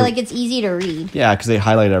 Yeah, like, it's easy to read. Yeah, because they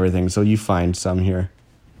highlight everything. So you find some here.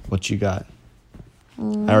 What you got? I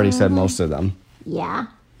already said most of them. Yeah.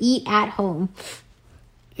 Eat at home.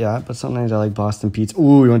 Yeah, but sometimes I like Boston Pizza.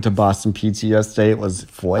 Ooh, we went to Boston Pizza yesterday. It was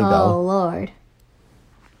fuego. Oh, Lord.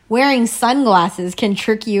 Wearing sunglasses can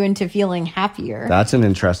trick you into feeling happier. That's an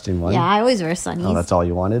interesting one. Yeah, I always wear sunnies. Oh, that's all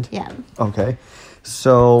you wanted? Yeah. Okay.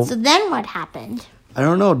 So So then what happened? I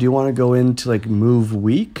don't know. Do you want to go into like move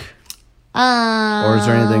week? Or is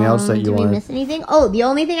there anything else that you Did we want? miss anything? Oh, the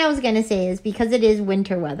only thing I was gonna say is because it is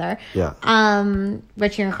winter weather. Yeah.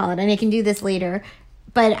 What you're gonna call it, and I can do this later.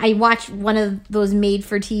 But I watched one of those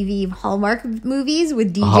made-for-TV Hallmark movies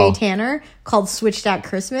with DJ Tanner called Switched at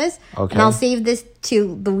Christmas. Okay. And I'll save this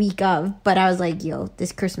to the week of. But I was like, yo,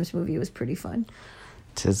 this Christmas movie was pretty fun.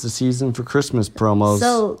 'Tis the season for Christmas promos.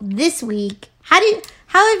 So this week, how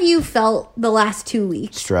how have you felt the last 2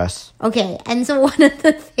 weeks? Stress. Okay, and so one of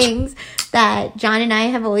the things that John and I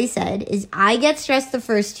have always said is I get stressed the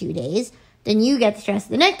first 2 days, then you get stressed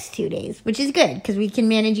the next 2 days, which is good because we can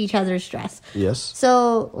manage each other's stress. Yes.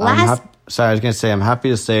 So I was going to say, I'm happy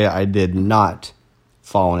to say I did not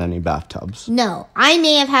fall in any bathtubs. No, I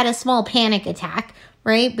may have had a small panic attack,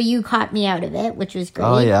 right? But you caught me out of it, which was great.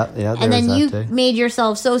 Oh, yeah. And then you made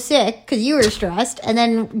yourself so sick because you were stressed and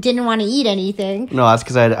then didn't want to eat anything. No, that's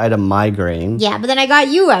because I had a migraine. Yeah, but then I got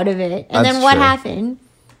you out of it. And That's then what true. happened?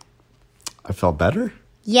 I felt better.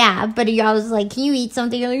 Yeah, but I was like, can you eat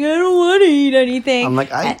something? You're like, I don't want to eat anything. I'm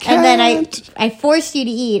like, I And then can't. I forced you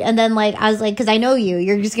to eat. And then, like, I was like, because I know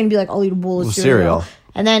you're just going to be like, I'll eat a bowl of cereal.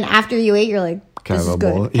 And then after you ate, you're like, Can I this have is a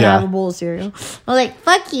good. bowl? Can I Yeah. have a bowl of cereal? I was like,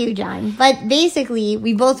 fuck you, John. But basically,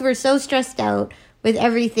 we both were so stressed out with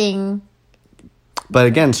everything. But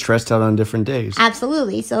again, stressed out on different days.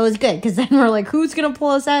 Absolutely. So it was good because then we're like, who's going to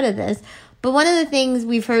pull us out of this? But one of the things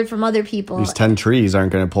we've heard from other people, These 10 trees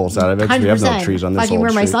aren't going to pull us out of it because we have no 100%. trees on this Fucking whole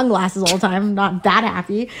wear my street. sunglasses all the time. I'm not that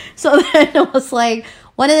happy. So then it was like,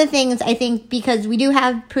 one of the things I think, because we do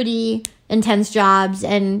have pretty intense jobs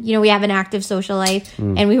and, we have an active social life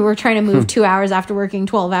and we were trying to move 2 hours after working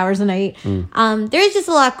 12 hours a night. There's just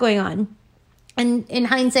a lot going on. And in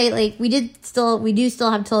hindsight, like we do still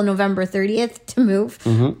have till November 30th to move,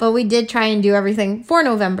 but we did try and do everything for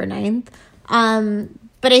November 9th.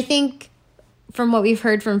 But I think from what we've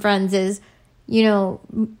heard from friends is,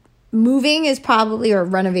 moving is probably, or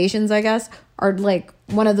renovations, I guess, are like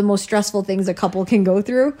one of the most stressful things a couple can go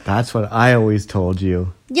through. That's what I always told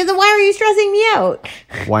you. Yeah, then why are you stressing me out?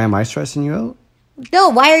 Why am I stressing you out? No,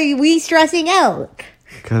 why are we stressing out?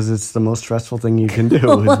 Because it's the most stressful thing you can do.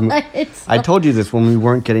 What? I told you this when we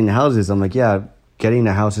weren't getting houses. I'm like, yeah, getting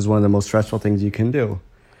a house is one of the most stressful things you can do.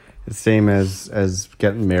 It's the same as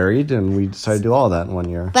getting married, and we decided to do all that in 1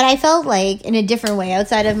 year. But I felt like in a different way,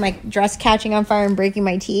 outside of my dress catching on fire and breaking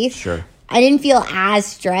my teeth. Sure. I didn't feel as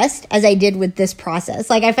stressed as I did with this process.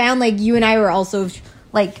 Like I found like you and I were also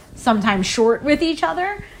like sometimes short with each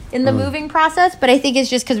other in the moving process, but I think it's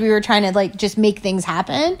just because we were trying to like just make things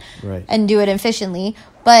happen and do it efficiently.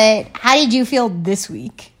 But how did you feel this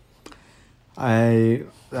week? I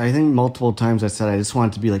think multiple times I said I just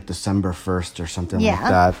want it to be like December 1st or something like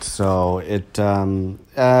that. So it,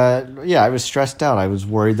 I was stressed out. I was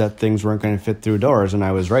worried that things weren't going to fit through doors, and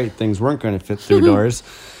I was right. Things weren't going to fit through doors.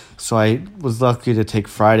 So I was lucky to take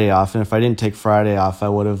Friday off, and if I didn't take Friday off, I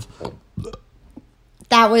would have.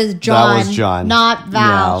 That was John. Not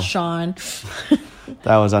Val, No. Sean.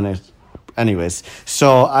 That was on it. Anyways,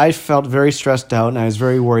 so I felt very stressed out, and I was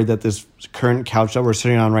very worried that this current couch that we're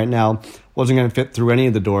sitting on right now wasn't going to fit through any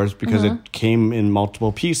of the doors because it came in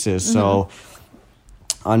multiple pieces. So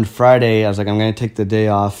on Friday, I was like, I'm going to take the day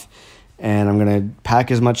off, and I'm going to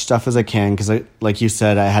pack as much stuff as I can because, like you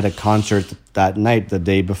said, I had a concert that night, the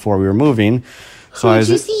day before we were moving. So Who did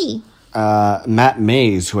you see? Matt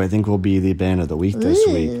Mays, who I think will be the band of the week this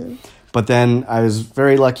week. But then I was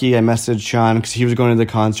very lucky. I messaged Sean because he was going to the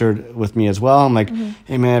concert with me as well. I'm like,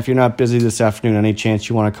 hey, man, if you're not busy this afternoon, any chance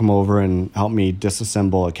you want to come over and help me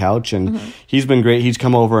disassemble a couch? And he's been great. He's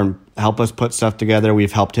come over and helped us put stuff together.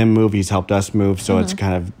 We've helped him move. He's helped us move. So it's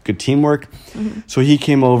kind of good teamwork. So he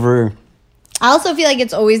came over. I also feel like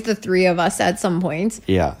it's always the three of us at some points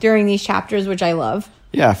during these chapters, which I love.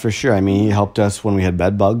 Yeah, for sure. I mean, he helped us when we had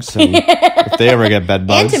bed bugs. And if they ever get bed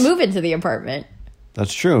bugs. And to move into the apartment.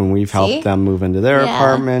 That's true. And we've helped them move into their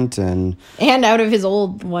apartment. And out of his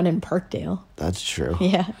old one in Parkdale. That's true.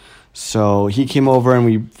 Yeah. So he came over and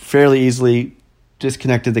we fairly easily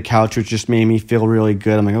disconnected the couch, which just made me feel really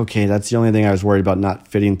good. I'm like, okay, that's the only thing I was worried about, not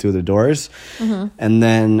fitting through the doors. And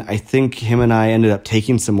then I think him and I ended up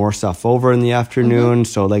taking some more stuff over in the afternoon.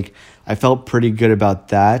 So like I felt pretty good about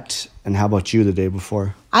that. And how about you the day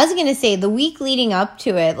before? I was going to say the week leading up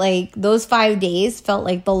to it, like those 5 days felt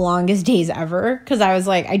like the longest days ever because I was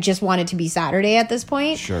like, I just want it to be Saturday at this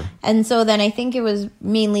point. Sure. And so then I think it was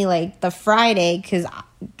mainly like the Friday because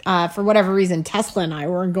for whatever reason, Tesla and I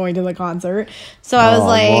weren't going to the concert. So I was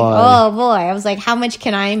like, oh boy. I was like, how much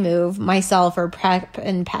can I move myself or prep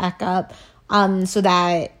and pack up so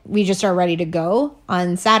that we just are ready to go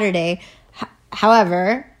on Saturday?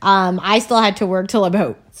 However, I still had to work till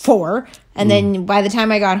about 4. And then by the time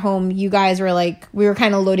I got home, you guys were like, we were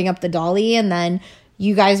kind of loading up the dolly. And then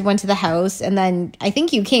you guys went to the house. And then I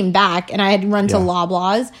think you came back and I had run to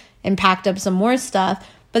Loblaws and packed up some more stuff.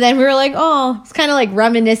 But then we were like, oh, it's kind of like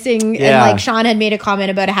reminiscing. And like Sean had made a comment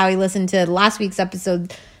about how he listened to last week's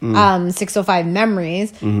episode, 605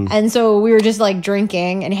 Memories. And so we were just like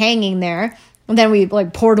drinking and hanging there. And then we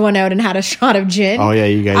like poured one out and had a shot of gin. Oh, yeah,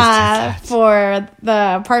 you guys did that. For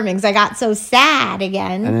the apartment because I got so sad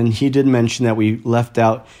again. And then he did mention that we left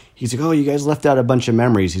out. He's like, oh, you guys left out a bunch of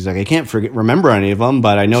memories. He's like, I can't remember any of them,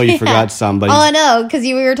 but I know you forgot some. But I know, because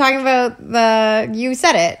we were talking about you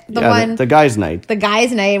said it. The guys' night. The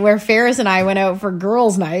guys' night where Ferris and I went out for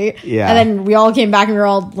girls' night. Yeah. And then we all came back and we were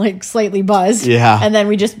all like slightly buzzed. Yeah. And then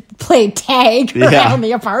we just played tag around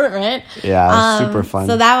the apartment. Yeah, super fun.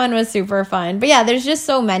 So that one was super fun. But yeah, there's just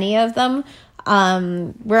so many of them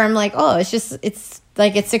where I'm like, oh, it's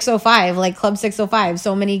 605, like Club 605.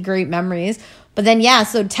 So many great memories. But then,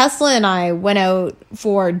 so Tesla and I went out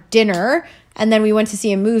for dinner, and then we went to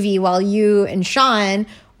see a movie while you and Sean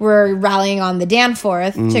were rallying on the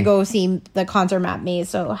Danforth to go see the concert Matt Mays.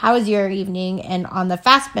 So how was your evening? And on the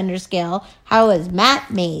Fassbender scale, how was Matt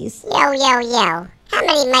Mays? Yo, yo, yo. How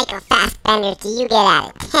many Michael Fassbenders do you get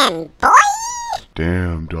out of 10, boy?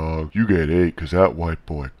 Damn, dog, you get 8 because that white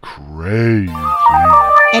boy crazy.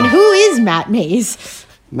 And who is Matt Mays?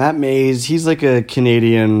 Matt Mays, he's like a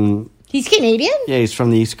Canadian... He's Canadian? Yeah, he's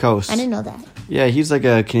from the East Coast. I didn't know that. Yeah, he's like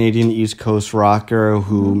a Canadian East Coast rocker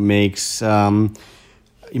who makes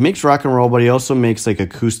he makes rock and roll, but he also makes like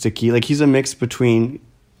acoustic-y. Like he's a mix between.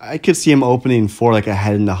 I could see him opening for like a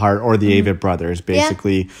Head in the Heart or the Avett Brothers,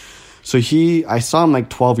 basically. Yeah. So I saw him like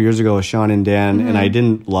 12 years ago with Sean and Dan, and I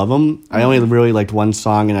didn't love him. I only really liked one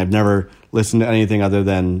song, and I've never listened to anything other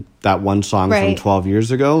than that one song from 12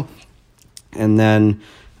 years ago. And then.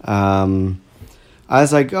 I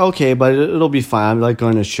was like, okay, but it'll be fine. I like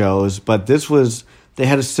going to shows. But they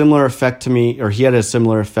had a similar effect to me, or he had a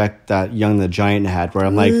similar effect that Young the Giant had, where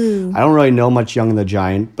I'm like, I don't really know much Young the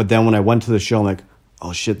Giant. But then when I went to the show, I'm like,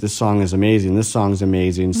 oh shit, this song is amazing. This song's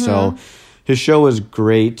amazing. So his show was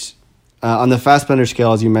great. On the Fassbender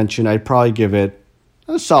scale, as you mentioned, I'd probably give it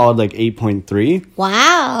a solid like 8.3.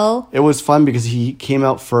 Wow. It was fun because he came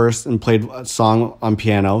out first and played a song on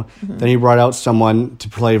piano. Then he brought out someone to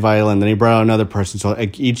play violin. Then he brought out another person. So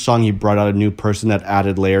like, each song he brought out a new person that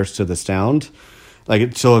added layers to the sound.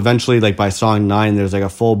 So eventually, like by song 9, there's like a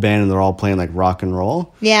full band and they're all playing like rock and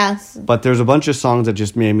roll. Yes. But there's a bunch of songs that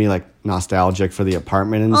just made me like nostalgic for the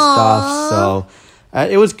apartment and stuff. So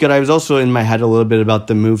it was good. I was also in my head a little bit about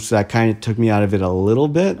the moves, so that kind of took me out of it a little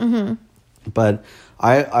bit. But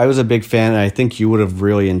I was a big fan, and I think you would have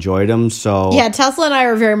really enjoyed them. So yeah, Tesla and I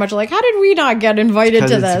were very much like, how did we not get invited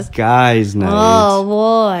to this? Guys' night. Oh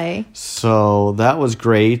boy! So that was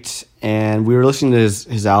great, and we were listening to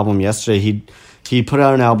his album yesterday. He put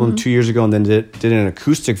out an album 2 years ago, and then did an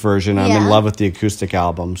acoustic version. I'm in love with the acoustic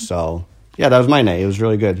album. So yeah, that was my night. It was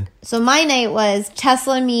really good. So my night was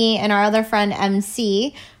Tesla, me, and our other friend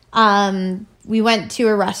MC. We went to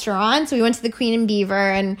a restaurant. So we went to the Queen and Beaver,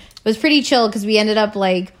 and it was pretty chill because we ended up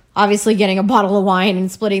like obviously getting a bottle of wine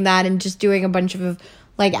and splitting that and just doing a bunch of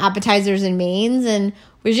like appetizers and mains. And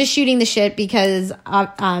we're just shooting the shit because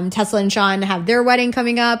Tesla and Sean have their wedding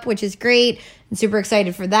coming up, which is great. I'm super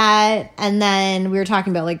excited for that. And then we were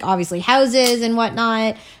talking about like obviously houses and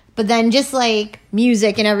whatnot, but then just like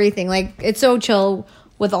music and everything. Like it's so chill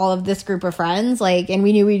with all of this group of friends. Like, and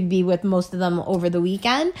we knew we'd be with most of them over the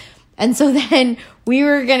weekend. And so then we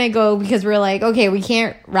were going to go because we're like, okay, we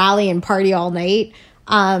can't rally and party all night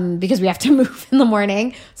because we have to move in the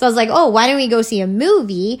morning. So I was like, oh, why don't we go see a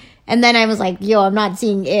movie? And then I was like, yo, I'm not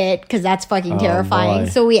seeing it because that's fucking terrifying. Boy.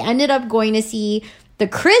 So we ended up going to see the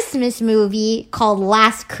Christmas movie called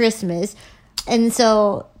Last Christmas. And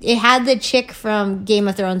so it had the chick from Game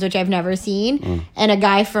of Thrones, which I've never seen, and a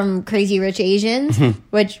guy from Crazy Rich Asians,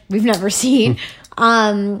 which we've never seen.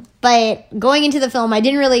 But going into the film, I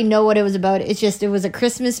didn't really know what it was about. It was a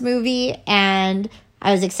Christmas movie, and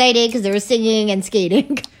I was excited because there was singing and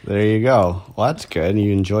skating. There you go. Well, that's good.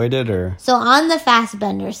 You enjoyed it, or? So on the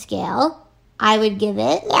Fassbender scale, I would give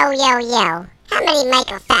it... Yo, yo, yo. How many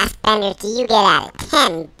Michael Fassbenders do you get out of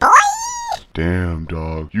 10, boy? Damn,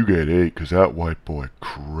 dog, you get 8 because that white boy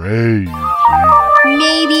crazy.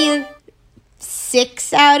 Maybe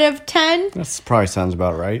 6 out of 10. That probably sounds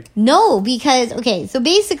about right. No, because, okay, so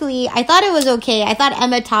basically, I thought it was okay. I thought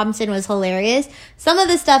Emma Thompson was hilarious. Some of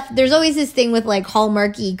the stuff, there's always this thing with, like,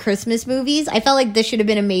 Hallmarky Christmas movies. I felt like this should have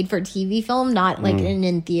been a made-for-TV film, not, like, an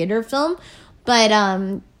in-theater film. But,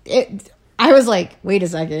 I was like, wait a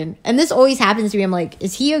second. And this always happens to me. I'm like,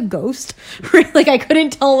 is he a ghost? Like, I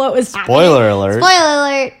couldn't tell what was happening. Spoiler alert. Spoiler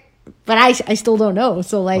alert. But I still don't know.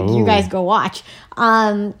 So, like, you guys go watch.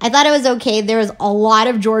 I thought it was okay. There was a lot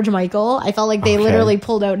of George Michael. I felt like they literally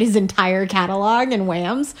pulled out his entire catalog and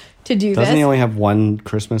whams to do this. Doesn't he only have one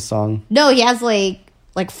Christmas song? No, he has,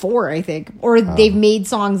 like 4, I think. Or they've made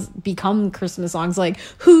songs become Christmas songs. Like,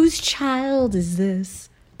 whose child is this?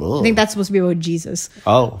 I think that's supposed to be about Jesus.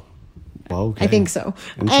 Oh. Well, okay. I think so.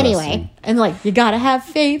 Interesting. Anyway, and like, you gotta have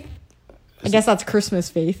faith. I guess that's Christmas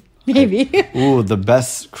faith, maybe. Ooh, the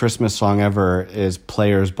best Christmas song ever is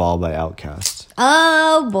Players Ball by Outkast.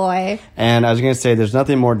 Oh, boy. And I was going to say, there's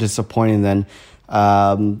nothing more disappointing than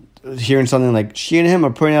hearing something like, she and him are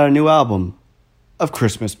putting out a new album of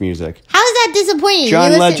Christmas music. How is that disappointing?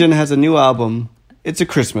 John Legend has a new album. It's a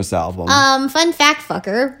Christmas album. Fun fact,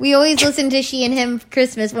 fucker. We always listen to She and Him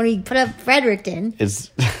Christmas when we put up Fredericton. It's...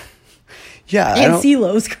 yeah, And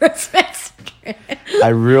CeeLo's Christmas. I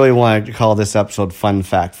really want to call this episode Fun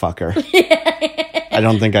Fact Fucker. I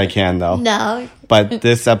don't think I can, though. No. But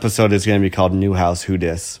this episode is going to be called New House Who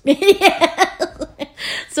Dis.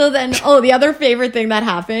 So then, the other favorite thing that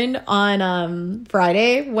happened on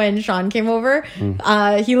Friday when Sean came over,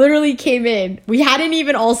 he literally came in. We hadn't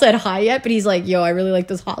even all said hi yet, but he's like, yo, I really like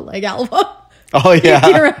this Hot Leg album. Oh, yeah. Do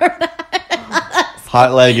you remember that?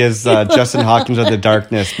 Hot Leg is Justin Hawkins of The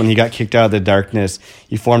Darkness. When he got kicked out of The Darkness,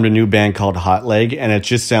 he formed a new band called Hot Leg, and it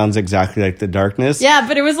just sounds exactly like The Darkness. Yeah,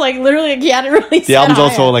 but it was like literally, he hadn't really The album's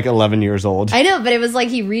also like 11 years old. I know, but it was like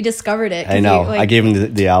he rediscovered it. I know. I gave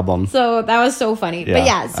him the album. So that was so funny. Yeah, but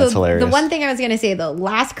yeah, so that's hilarious. the one thing I was going to say, the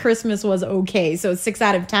last Christmas was okay. So 6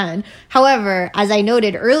 out of 10. However, as I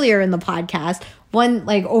noted earlier in the podcast,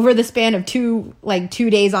 over the span of 2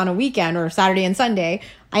 days on a weekend or Saturday and Sunday,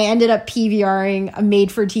 I ended up PVRing a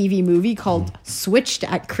made-for-TV movie called Switched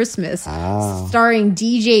at Christmas, starring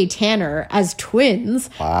DJ Tanner as twins,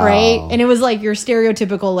 right? And it was like your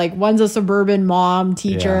stereotypical, like, one's a suburban mom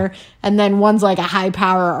teacher, and then one's like a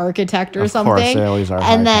high-power architect or something. Of course, they always are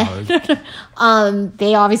and high-powered. then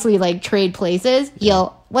they obviously, like, trade places.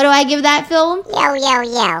 Yo, what do I give that film?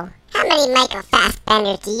 Yo. How many Michael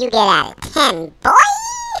Fassbenders do you get out of 10, boy?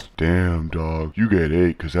 Damn, dog, you get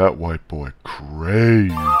 8 because that white boy crazy.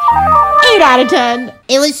 8 out of 10.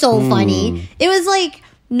 It was so funny. It was like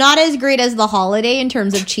not as great as The Holiday in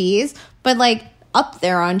terms of cheese, but like up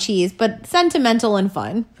there on cheese, but sentimental and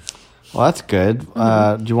fun. Well, that's good.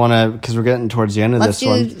 Do you want to, because we're getting towards the end of this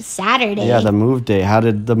one. Let's do Saturday. Yeah, the move day. How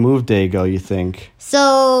did the move day go, you think?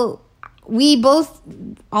 So we both,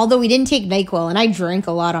 although we didn't take NyQuil, and I drank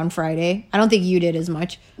a lot on Friday. I don't think you did as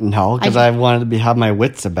much. No, because I wanted to have my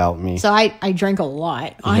wits about me. So I drank a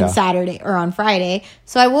lot on Saturday or on Friday.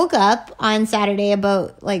 So I woke up on Saturday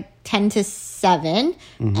about like 10 to 7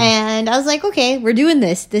 and I was like, okay, we're doing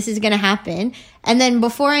this. This is going to happen. And then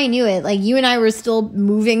before I knew it, like you and I were still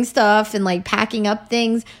moving stuff and like packing up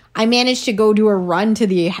things. I managed to go do a run to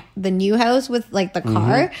the new house with like the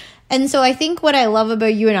car. And so I think what I love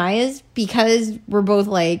about you and I is because we're both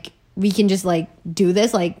like, we can just like do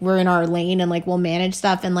this, like we're in our lane and like we'll manage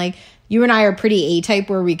stuff. And like you and I are pretty A-type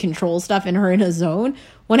where we control stuff and are in a zone.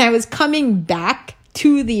 When I was coming back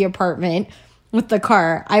to the apartment with the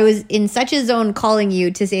car, I was in such a zone calling you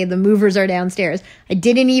to say the movers are downstairs. I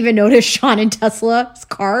didn't even notice Sean and Tesla's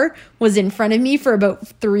car was in front of me for about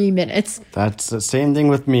 3 minutes. That's the same thing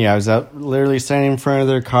with me. I was out literally standing in front of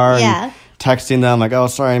their car and texting them like, oh,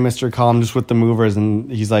 sorry, I missed your call. I'm just with the movers. And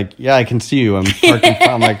he's like, yeah, I can see you. I'm parking.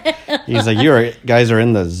 I'm like, he's like, you guys are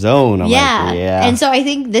in the zone. I'm like, yeah. And so I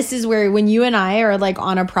think this is where when you and I are like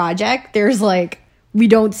on a project, there's like, we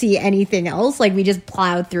don't see anything else. Like we just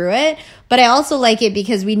plow through it. But I also like it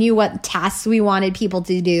because we knew what tasks we wanted people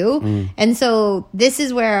to do. And so this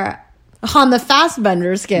is where on the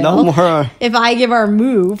Fassbender scale, no more. If I give our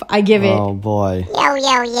move, I give it. Oh boy.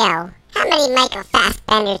 Yo. How many Michael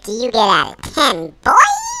Fassbenders do you get out of 10, boy?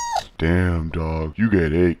 Damn, dog, you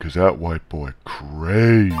get 8 because that white boy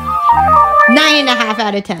crazy. 9.5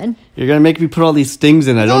 out of 10. You're going to make me put all these stings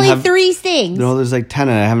in. I don't only have 3 stings. No, there's like 10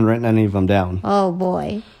 and I haven't written any of them down. Oh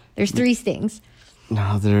boy. There's 3 stings.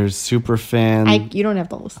 No, there's super fan. You don't have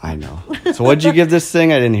to listen. I know. So what'd you give this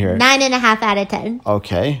thing? I didn't hear it. 9.5 out of 10.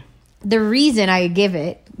 Okay. The reason I give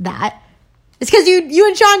it that is because you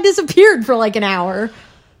and Sean disappeared for like an hour.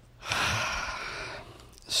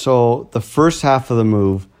 So the first half of the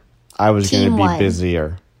move, I was going to be won.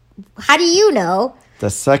 busier. How do you know?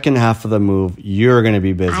 The second half of the move, you're going to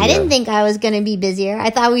be busier. I didn't think I was going to be busier. I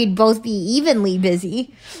thought we'd both be evenly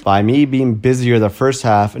busy. By me being busier the first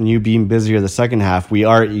half and you being busier the second half, we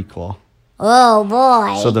are equal. Oh,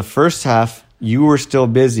 boy. So the first half, you were still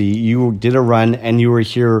busy. You did a run and you were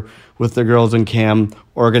here with the girls and Cam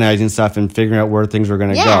organizing stuff and figuring out where things were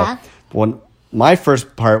going to go. My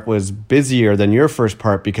first part was busier than your first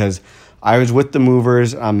part because I was with the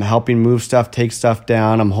movers. I'm helping move stuff, take stuff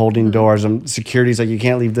down. I'm holding doors. Security's like, you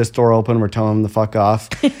can't leave this door open. We're telling them to fuck off.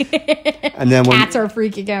 And then Cats are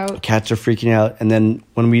freaking out. Cats are freaking out. And then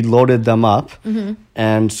when we loaded them up,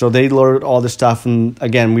 and so they loaded all the stuff. And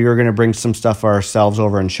again, we were going to bring some stuff ourselves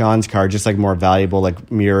over in Sean's car, just like more valuable,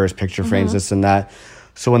 like mirrors, picture frames, this and that.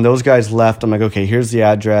 So when those guys left, I'm like, okay, here's the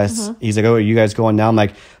address. He's like, oh, are you guys going now? I'm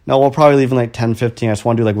like, no, we'll probably leave in like 10:15. I just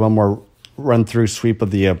want to do like one more run through sweep of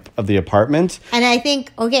the apartment. And I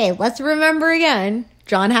think, okay, let's remember again,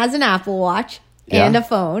 John has an Apple Watch and a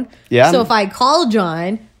phone. Yeah. So if I call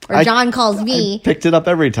John or John calls me. I picked it up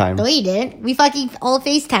every time. No, you didn't. We fucking all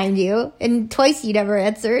FaceTimed you, and twice you never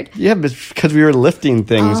answered. Yeah, but because we were lifting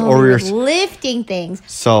things, or we were lifting things.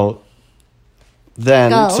 So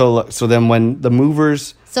then, so then when the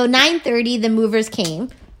movers. So 9:30, the movers came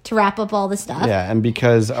to wrap up all the stuff. Yeah, and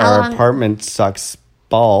because our apartment sucks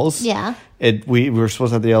balls. Yeah. We were supposed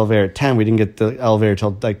to have the elevator at 10. We didn't get the elevator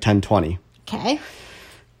till like 10:20. Okay.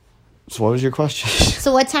 So what was your question?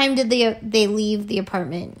 So what time did they leave the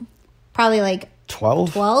apartment? Probably like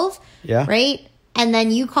 12. 12? Yeah. Right? And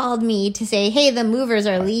then you called me to say, hey, the movers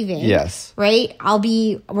are leaving. Yes. Right?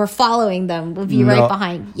 we're following them. We'll be right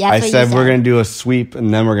behind. I said we're going to do a sweep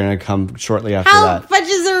and then we're going to come shortly after How that. How much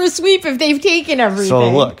is there a sweep if they've taken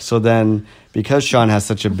everything? So then because Sean has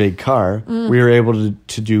such a big car, we were able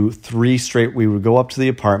to do 3 straight. We would go up to the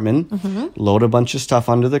apartment, load a bunch of stuff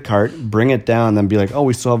onto the cart, bring it down, and then be like, oh,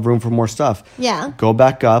 we still have room for more stuff. Yeah. Go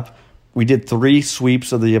back up. We did 3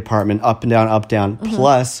 sweeps of the apartment, up and down, up, down.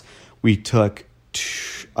 Plus, we took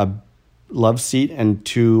a love seat and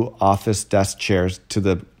 2 office desk chairs to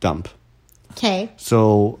the dump. Okay.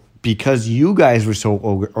 So because you guys were so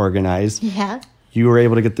organized, you were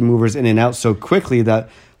able to get the movers in and out so quickly that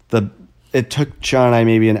it took Sean and I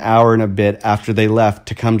maybe an hour and a bit after they left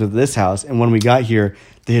to come to this house. And when we got here,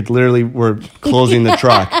 they had literally were closing the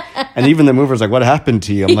truck. And even the mover's like, what happened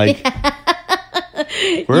to you? I'm like,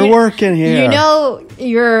 we're working here. You know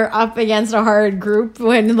you're up against a hard group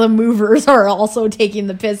when the movers are also taking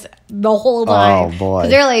the piss the whole time. Oh, boy.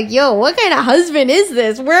 They're like, yo, what kind of husband is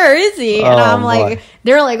this? Where is he? And I'm like,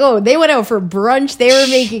 they're like, oh, they went out for brunch. They were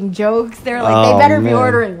making jokes. They're like, they better be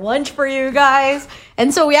ordering lunch for you guys.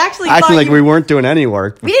 And so we actually acting like we weren't doing any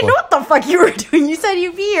work before. We didn't know what the fuck you were doing. You said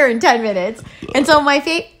you'd be here in 10 minutes. And so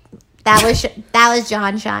that was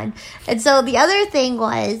John Sean. And so the other thing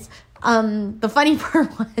was, the funny part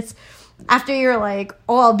was after you're like,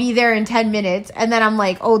 oh, I'll be there in 10 minutes. And then I'm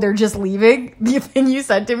like, oh, they're just leaving. The thing you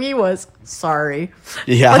said to me was, sorry.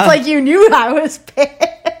 Yeah. It's like you knew I was pissed.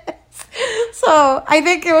 So I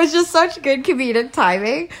think it was just such good comedic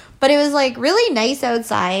timing. But it was like really nice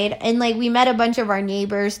outside. And like we met a bunch of our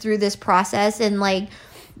neighbors through this process. And like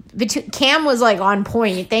Cam was like on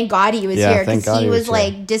point. Thank God he was here. Because he was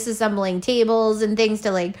like disassembling tables and things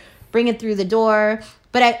to like bring it through the door.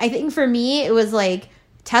 But I think for me, it was like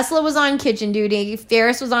Tesla was on kitchen duty.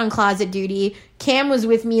 Ferris was on closet duty. Cam was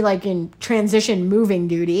with me like in transition moving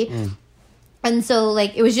duty. And so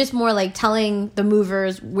like it was just more like telling the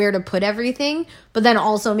movers where to put everything, but then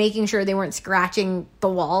also making sure they weren't scratching the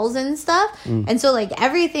walls and stuff. And so like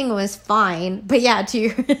everything was fine. But yeah,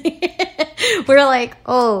 we're like,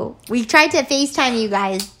 oh, we tried to FaceTime you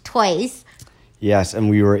guys twice. Yes, and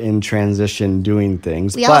we were in transition doing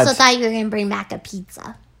things. We also thought you were going to bring back a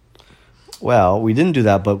pizza. Well, we didn't do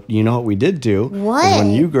that, but you know what we did do? What?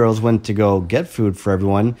 When you girls went to go get food for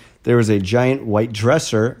everyone, there was a giant white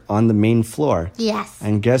dresser on the main floor. Yes.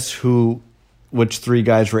 And guess which 3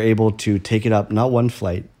 guys were able to take it up, not 1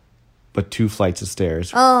 flight, but 2 flights of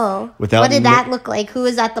stairs. Oh. What did that look like? Who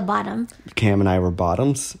was at the bottom? Cam and I were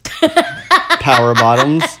bottoms. Power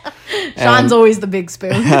bottoms. Sean's always the big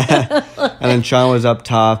spoon. And then Sean was up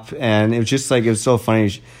top, and it was just like, it was so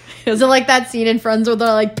funny. Was it like that scene in Friends where they're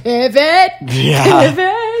like, pivot? Yeah.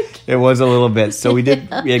 Pivot? It was a little bit. So we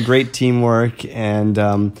had great teamwork, and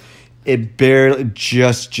it barely,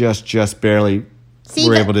 just barely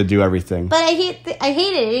were able to do everything. But I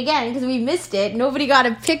hated it again because we missed it. Nobody got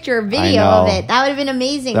a picture or video of it. That would have been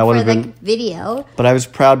amazing for the video. But I was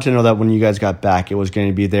proud to know that when you guys got back, it was going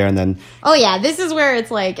to be there, and then... Oh, yeah. This is where it's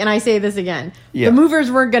like, and I say this again, yeah. The movers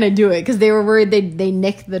weren't going to do it because they were worried they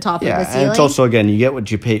nicked the top of the ceiling. And it's also, again, you get what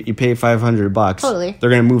you pay. You pay $500. Totally. They're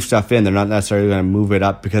going to move stuff in. They're not necessarily going to move it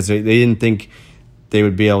up because they didn't think they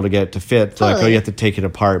would be able to get it to fit. So like, oh, you have to take it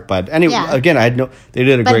apart. But anyway, again, they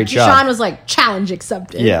did a great job. Sean was like, challenge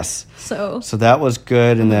accepted. Yes. So that was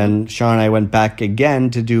good. And then Sean and I went back again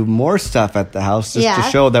to do more stuff at the house just to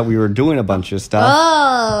show that we were doing a bunch of stuff.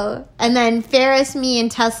 Oh. And then Ferris, me, and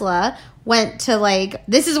Tesla went to like,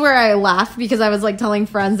 this is where I laughed because I was like telling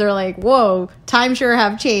friends, they're like, whoa, times sure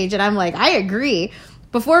have changed. And I'm like, I agree.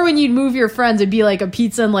 Before, when you'd move your friends, it'd be like a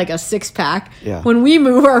pizza and like a 6-pack. Yeah. When we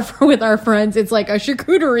move with our friends, it's like a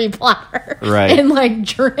charcuterie platter. Right. And like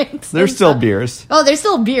drinks. There's and still stuff. beers. Oh, there's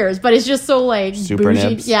still beers, but it's just so like Super bougie.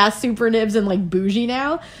 nibs. Yeah, super nibs and like bougie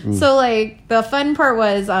now. So like the fun part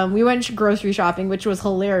was we went grocery shopping, which was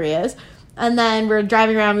hilarious. And then we're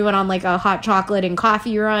driving around. We went on like a hot chocolate and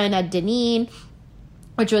coffee run at Deneen,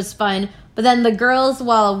 which was fun. But then the girls,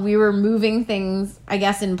 while we were moving things, I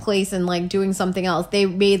guess, in place and like doing something else, they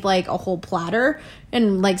made like a whole platter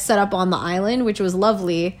and like set up on the island, which was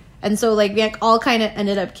lovely. And so like we all kind of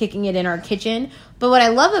ended up kicking it in our kitchen. But what I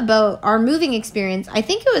love about our moving experience, I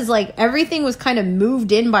think it was like everything was kind of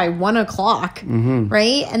moved in by 1 o'clock,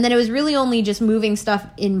 right? And then it was really only just moving stuff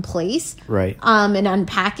in place, Right. and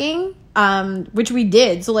unpacking. Which we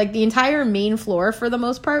did. So like the entire main floor for the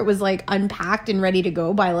most part was like unpacked and ready to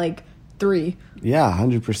go by like 3. Yeah,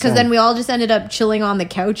 100%. Because then we all just ended up chilling on the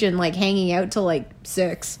couch and like hanging out till like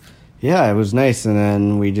 6. Yeah, it was nice. And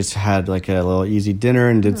then we just had like a little easy dinner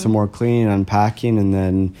and did some more cleaning, unpacking. And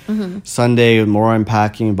then Sunday, more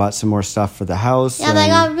unpacking, bought some more stuff for the house. Yeah, but I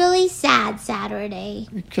got really sad Saturday.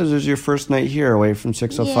 Because it was your first night here away from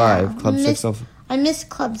 605, Club 605. I miss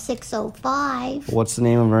Club 605. What's the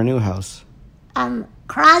name of our new house?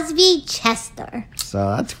 Crosby Chester.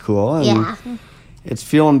 So that's cool. And Yeah. it's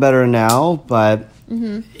feeling better now, but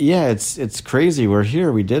yeah, it's crazy. We're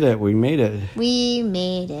here. We did it. We made it. We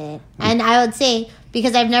made it. And I would say,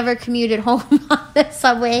 because I've never commuted home on the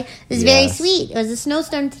subway, it's very Yes. sweet. It was a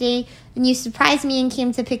snowstorm today, and you surprised me and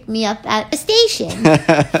came to pick me up at a station.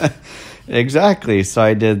 Exactly. So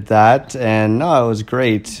I did that, and no, it was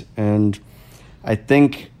great. And I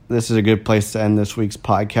think this is a good place to end this week's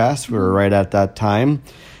podcast. We were right at that time.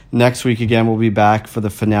 Next week, again, we'll be back for the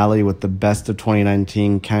finale with the best of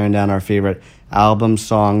 2019, counting down our favorite albums,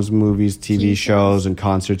 songs, movies, TV shows, and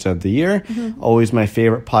concerts of the year. Always my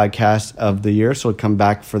favorite podcast of the year, so we'll come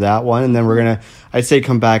back for that one. And then we're going to, I'd say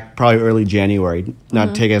come back probably early January,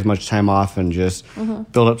 not take as much time off and just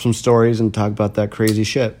build up some stories and talk about that crazy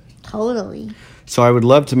shit. Totally. So I would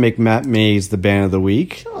love to make Matt Mays the band of the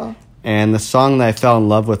week. Cool. And the song that I fell in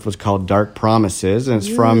love with was called Dark Promises, and it's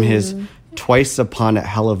from his Twice Upon a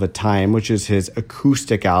Hell of a Time, which is his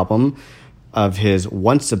acoustic album of his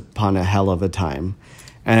Once Upon a Hell of a Time.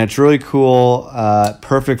 And it's really cool,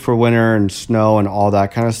 perfect for winter and snow and all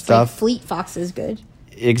that kind of Like stuff. Fleet Fox is good.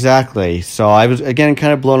 Exactly. So I was, again,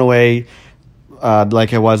 kind of blown away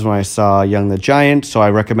like I was when I saw Young the Giant. So I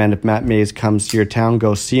recommend if Matt Mays comes to your town,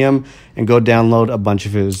 go see him and go download a bunch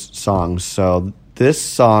of his songs. So this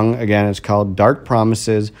song, again, is called Dark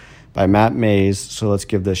Promises by Matt Mays. So let's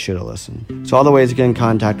give this shit a listen. So all the ways to get in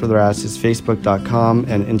contact with our ass is facebook.com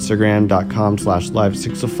and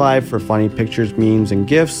instagram.com/live605 for funny pictures, memes, and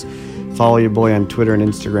GIFs. Follow your boy on Twitter and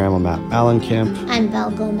Instagram. I'm at Malencamp. I'm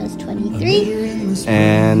Belle Gomez 23.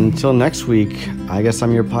 And until next week, I guess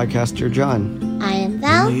I'm your podcaster, John. I am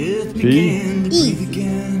Val. P.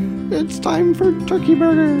 It's time for turkey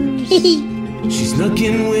burgers. She snuck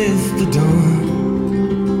in with the dawn,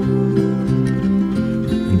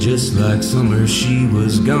 and just like summer she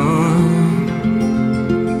was gone.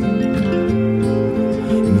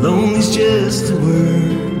 And lonely's just a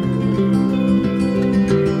word,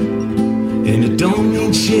 and it don't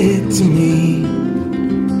mean shit to me,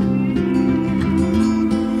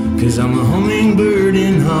 'cause I'm a hummingbird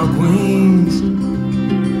in hawk wings,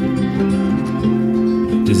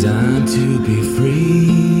 designed to be free.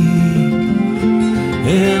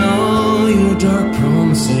 And all your dark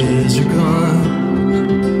promises are gone,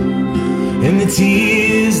 and the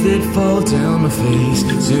tears that fall down my face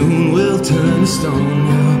soon will turn to stone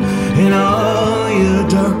now. And all your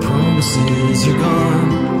dark promises are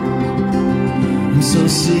gone. I'm so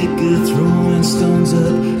sick of throwing stones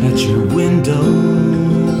up at your window.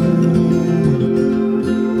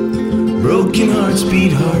 Broken hearts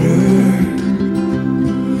beat harder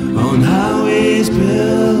on highways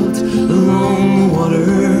built along the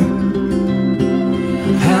water.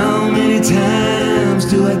 How many times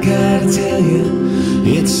do I gotta tell you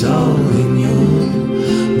it's all in your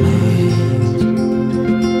mind?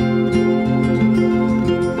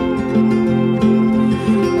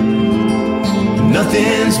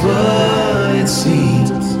 Nothing's what it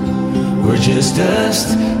seems. We're just dust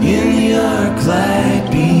in the arc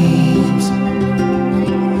like beams,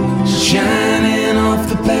 shining off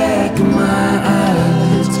the back of my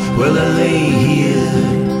eyelids. Well, I lay here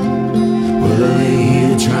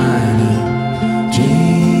trying to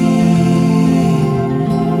dream.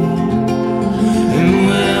 And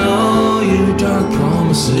when all your dark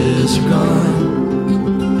promises promises are gone.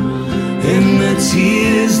 And the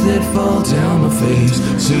tears that fall down my face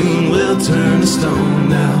soon will turn to stone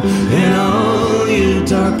now. And all your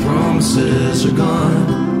dark promises are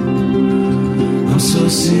gone. I'm so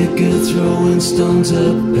sick of throwing stones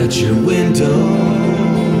up at your window.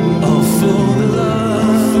 All for the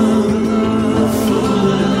love, all for the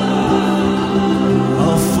love,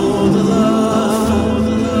 all for the love,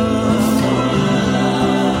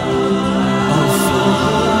 all for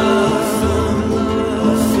the love,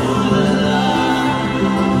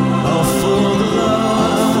 all for the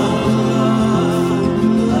love.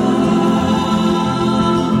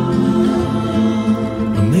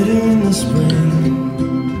 I met her in the spring,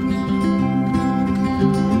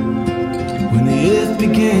 when the earth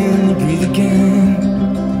began to breathe again.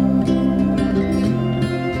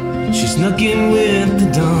 She snuck in with the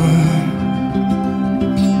dawn.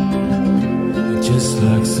 Just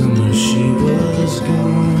like summer, she was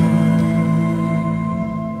gone.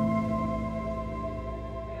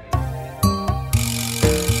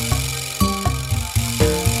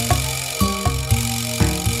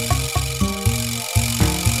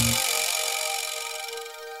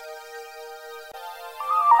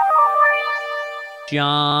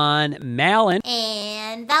 John Mallon.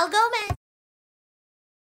 And Val Gomez.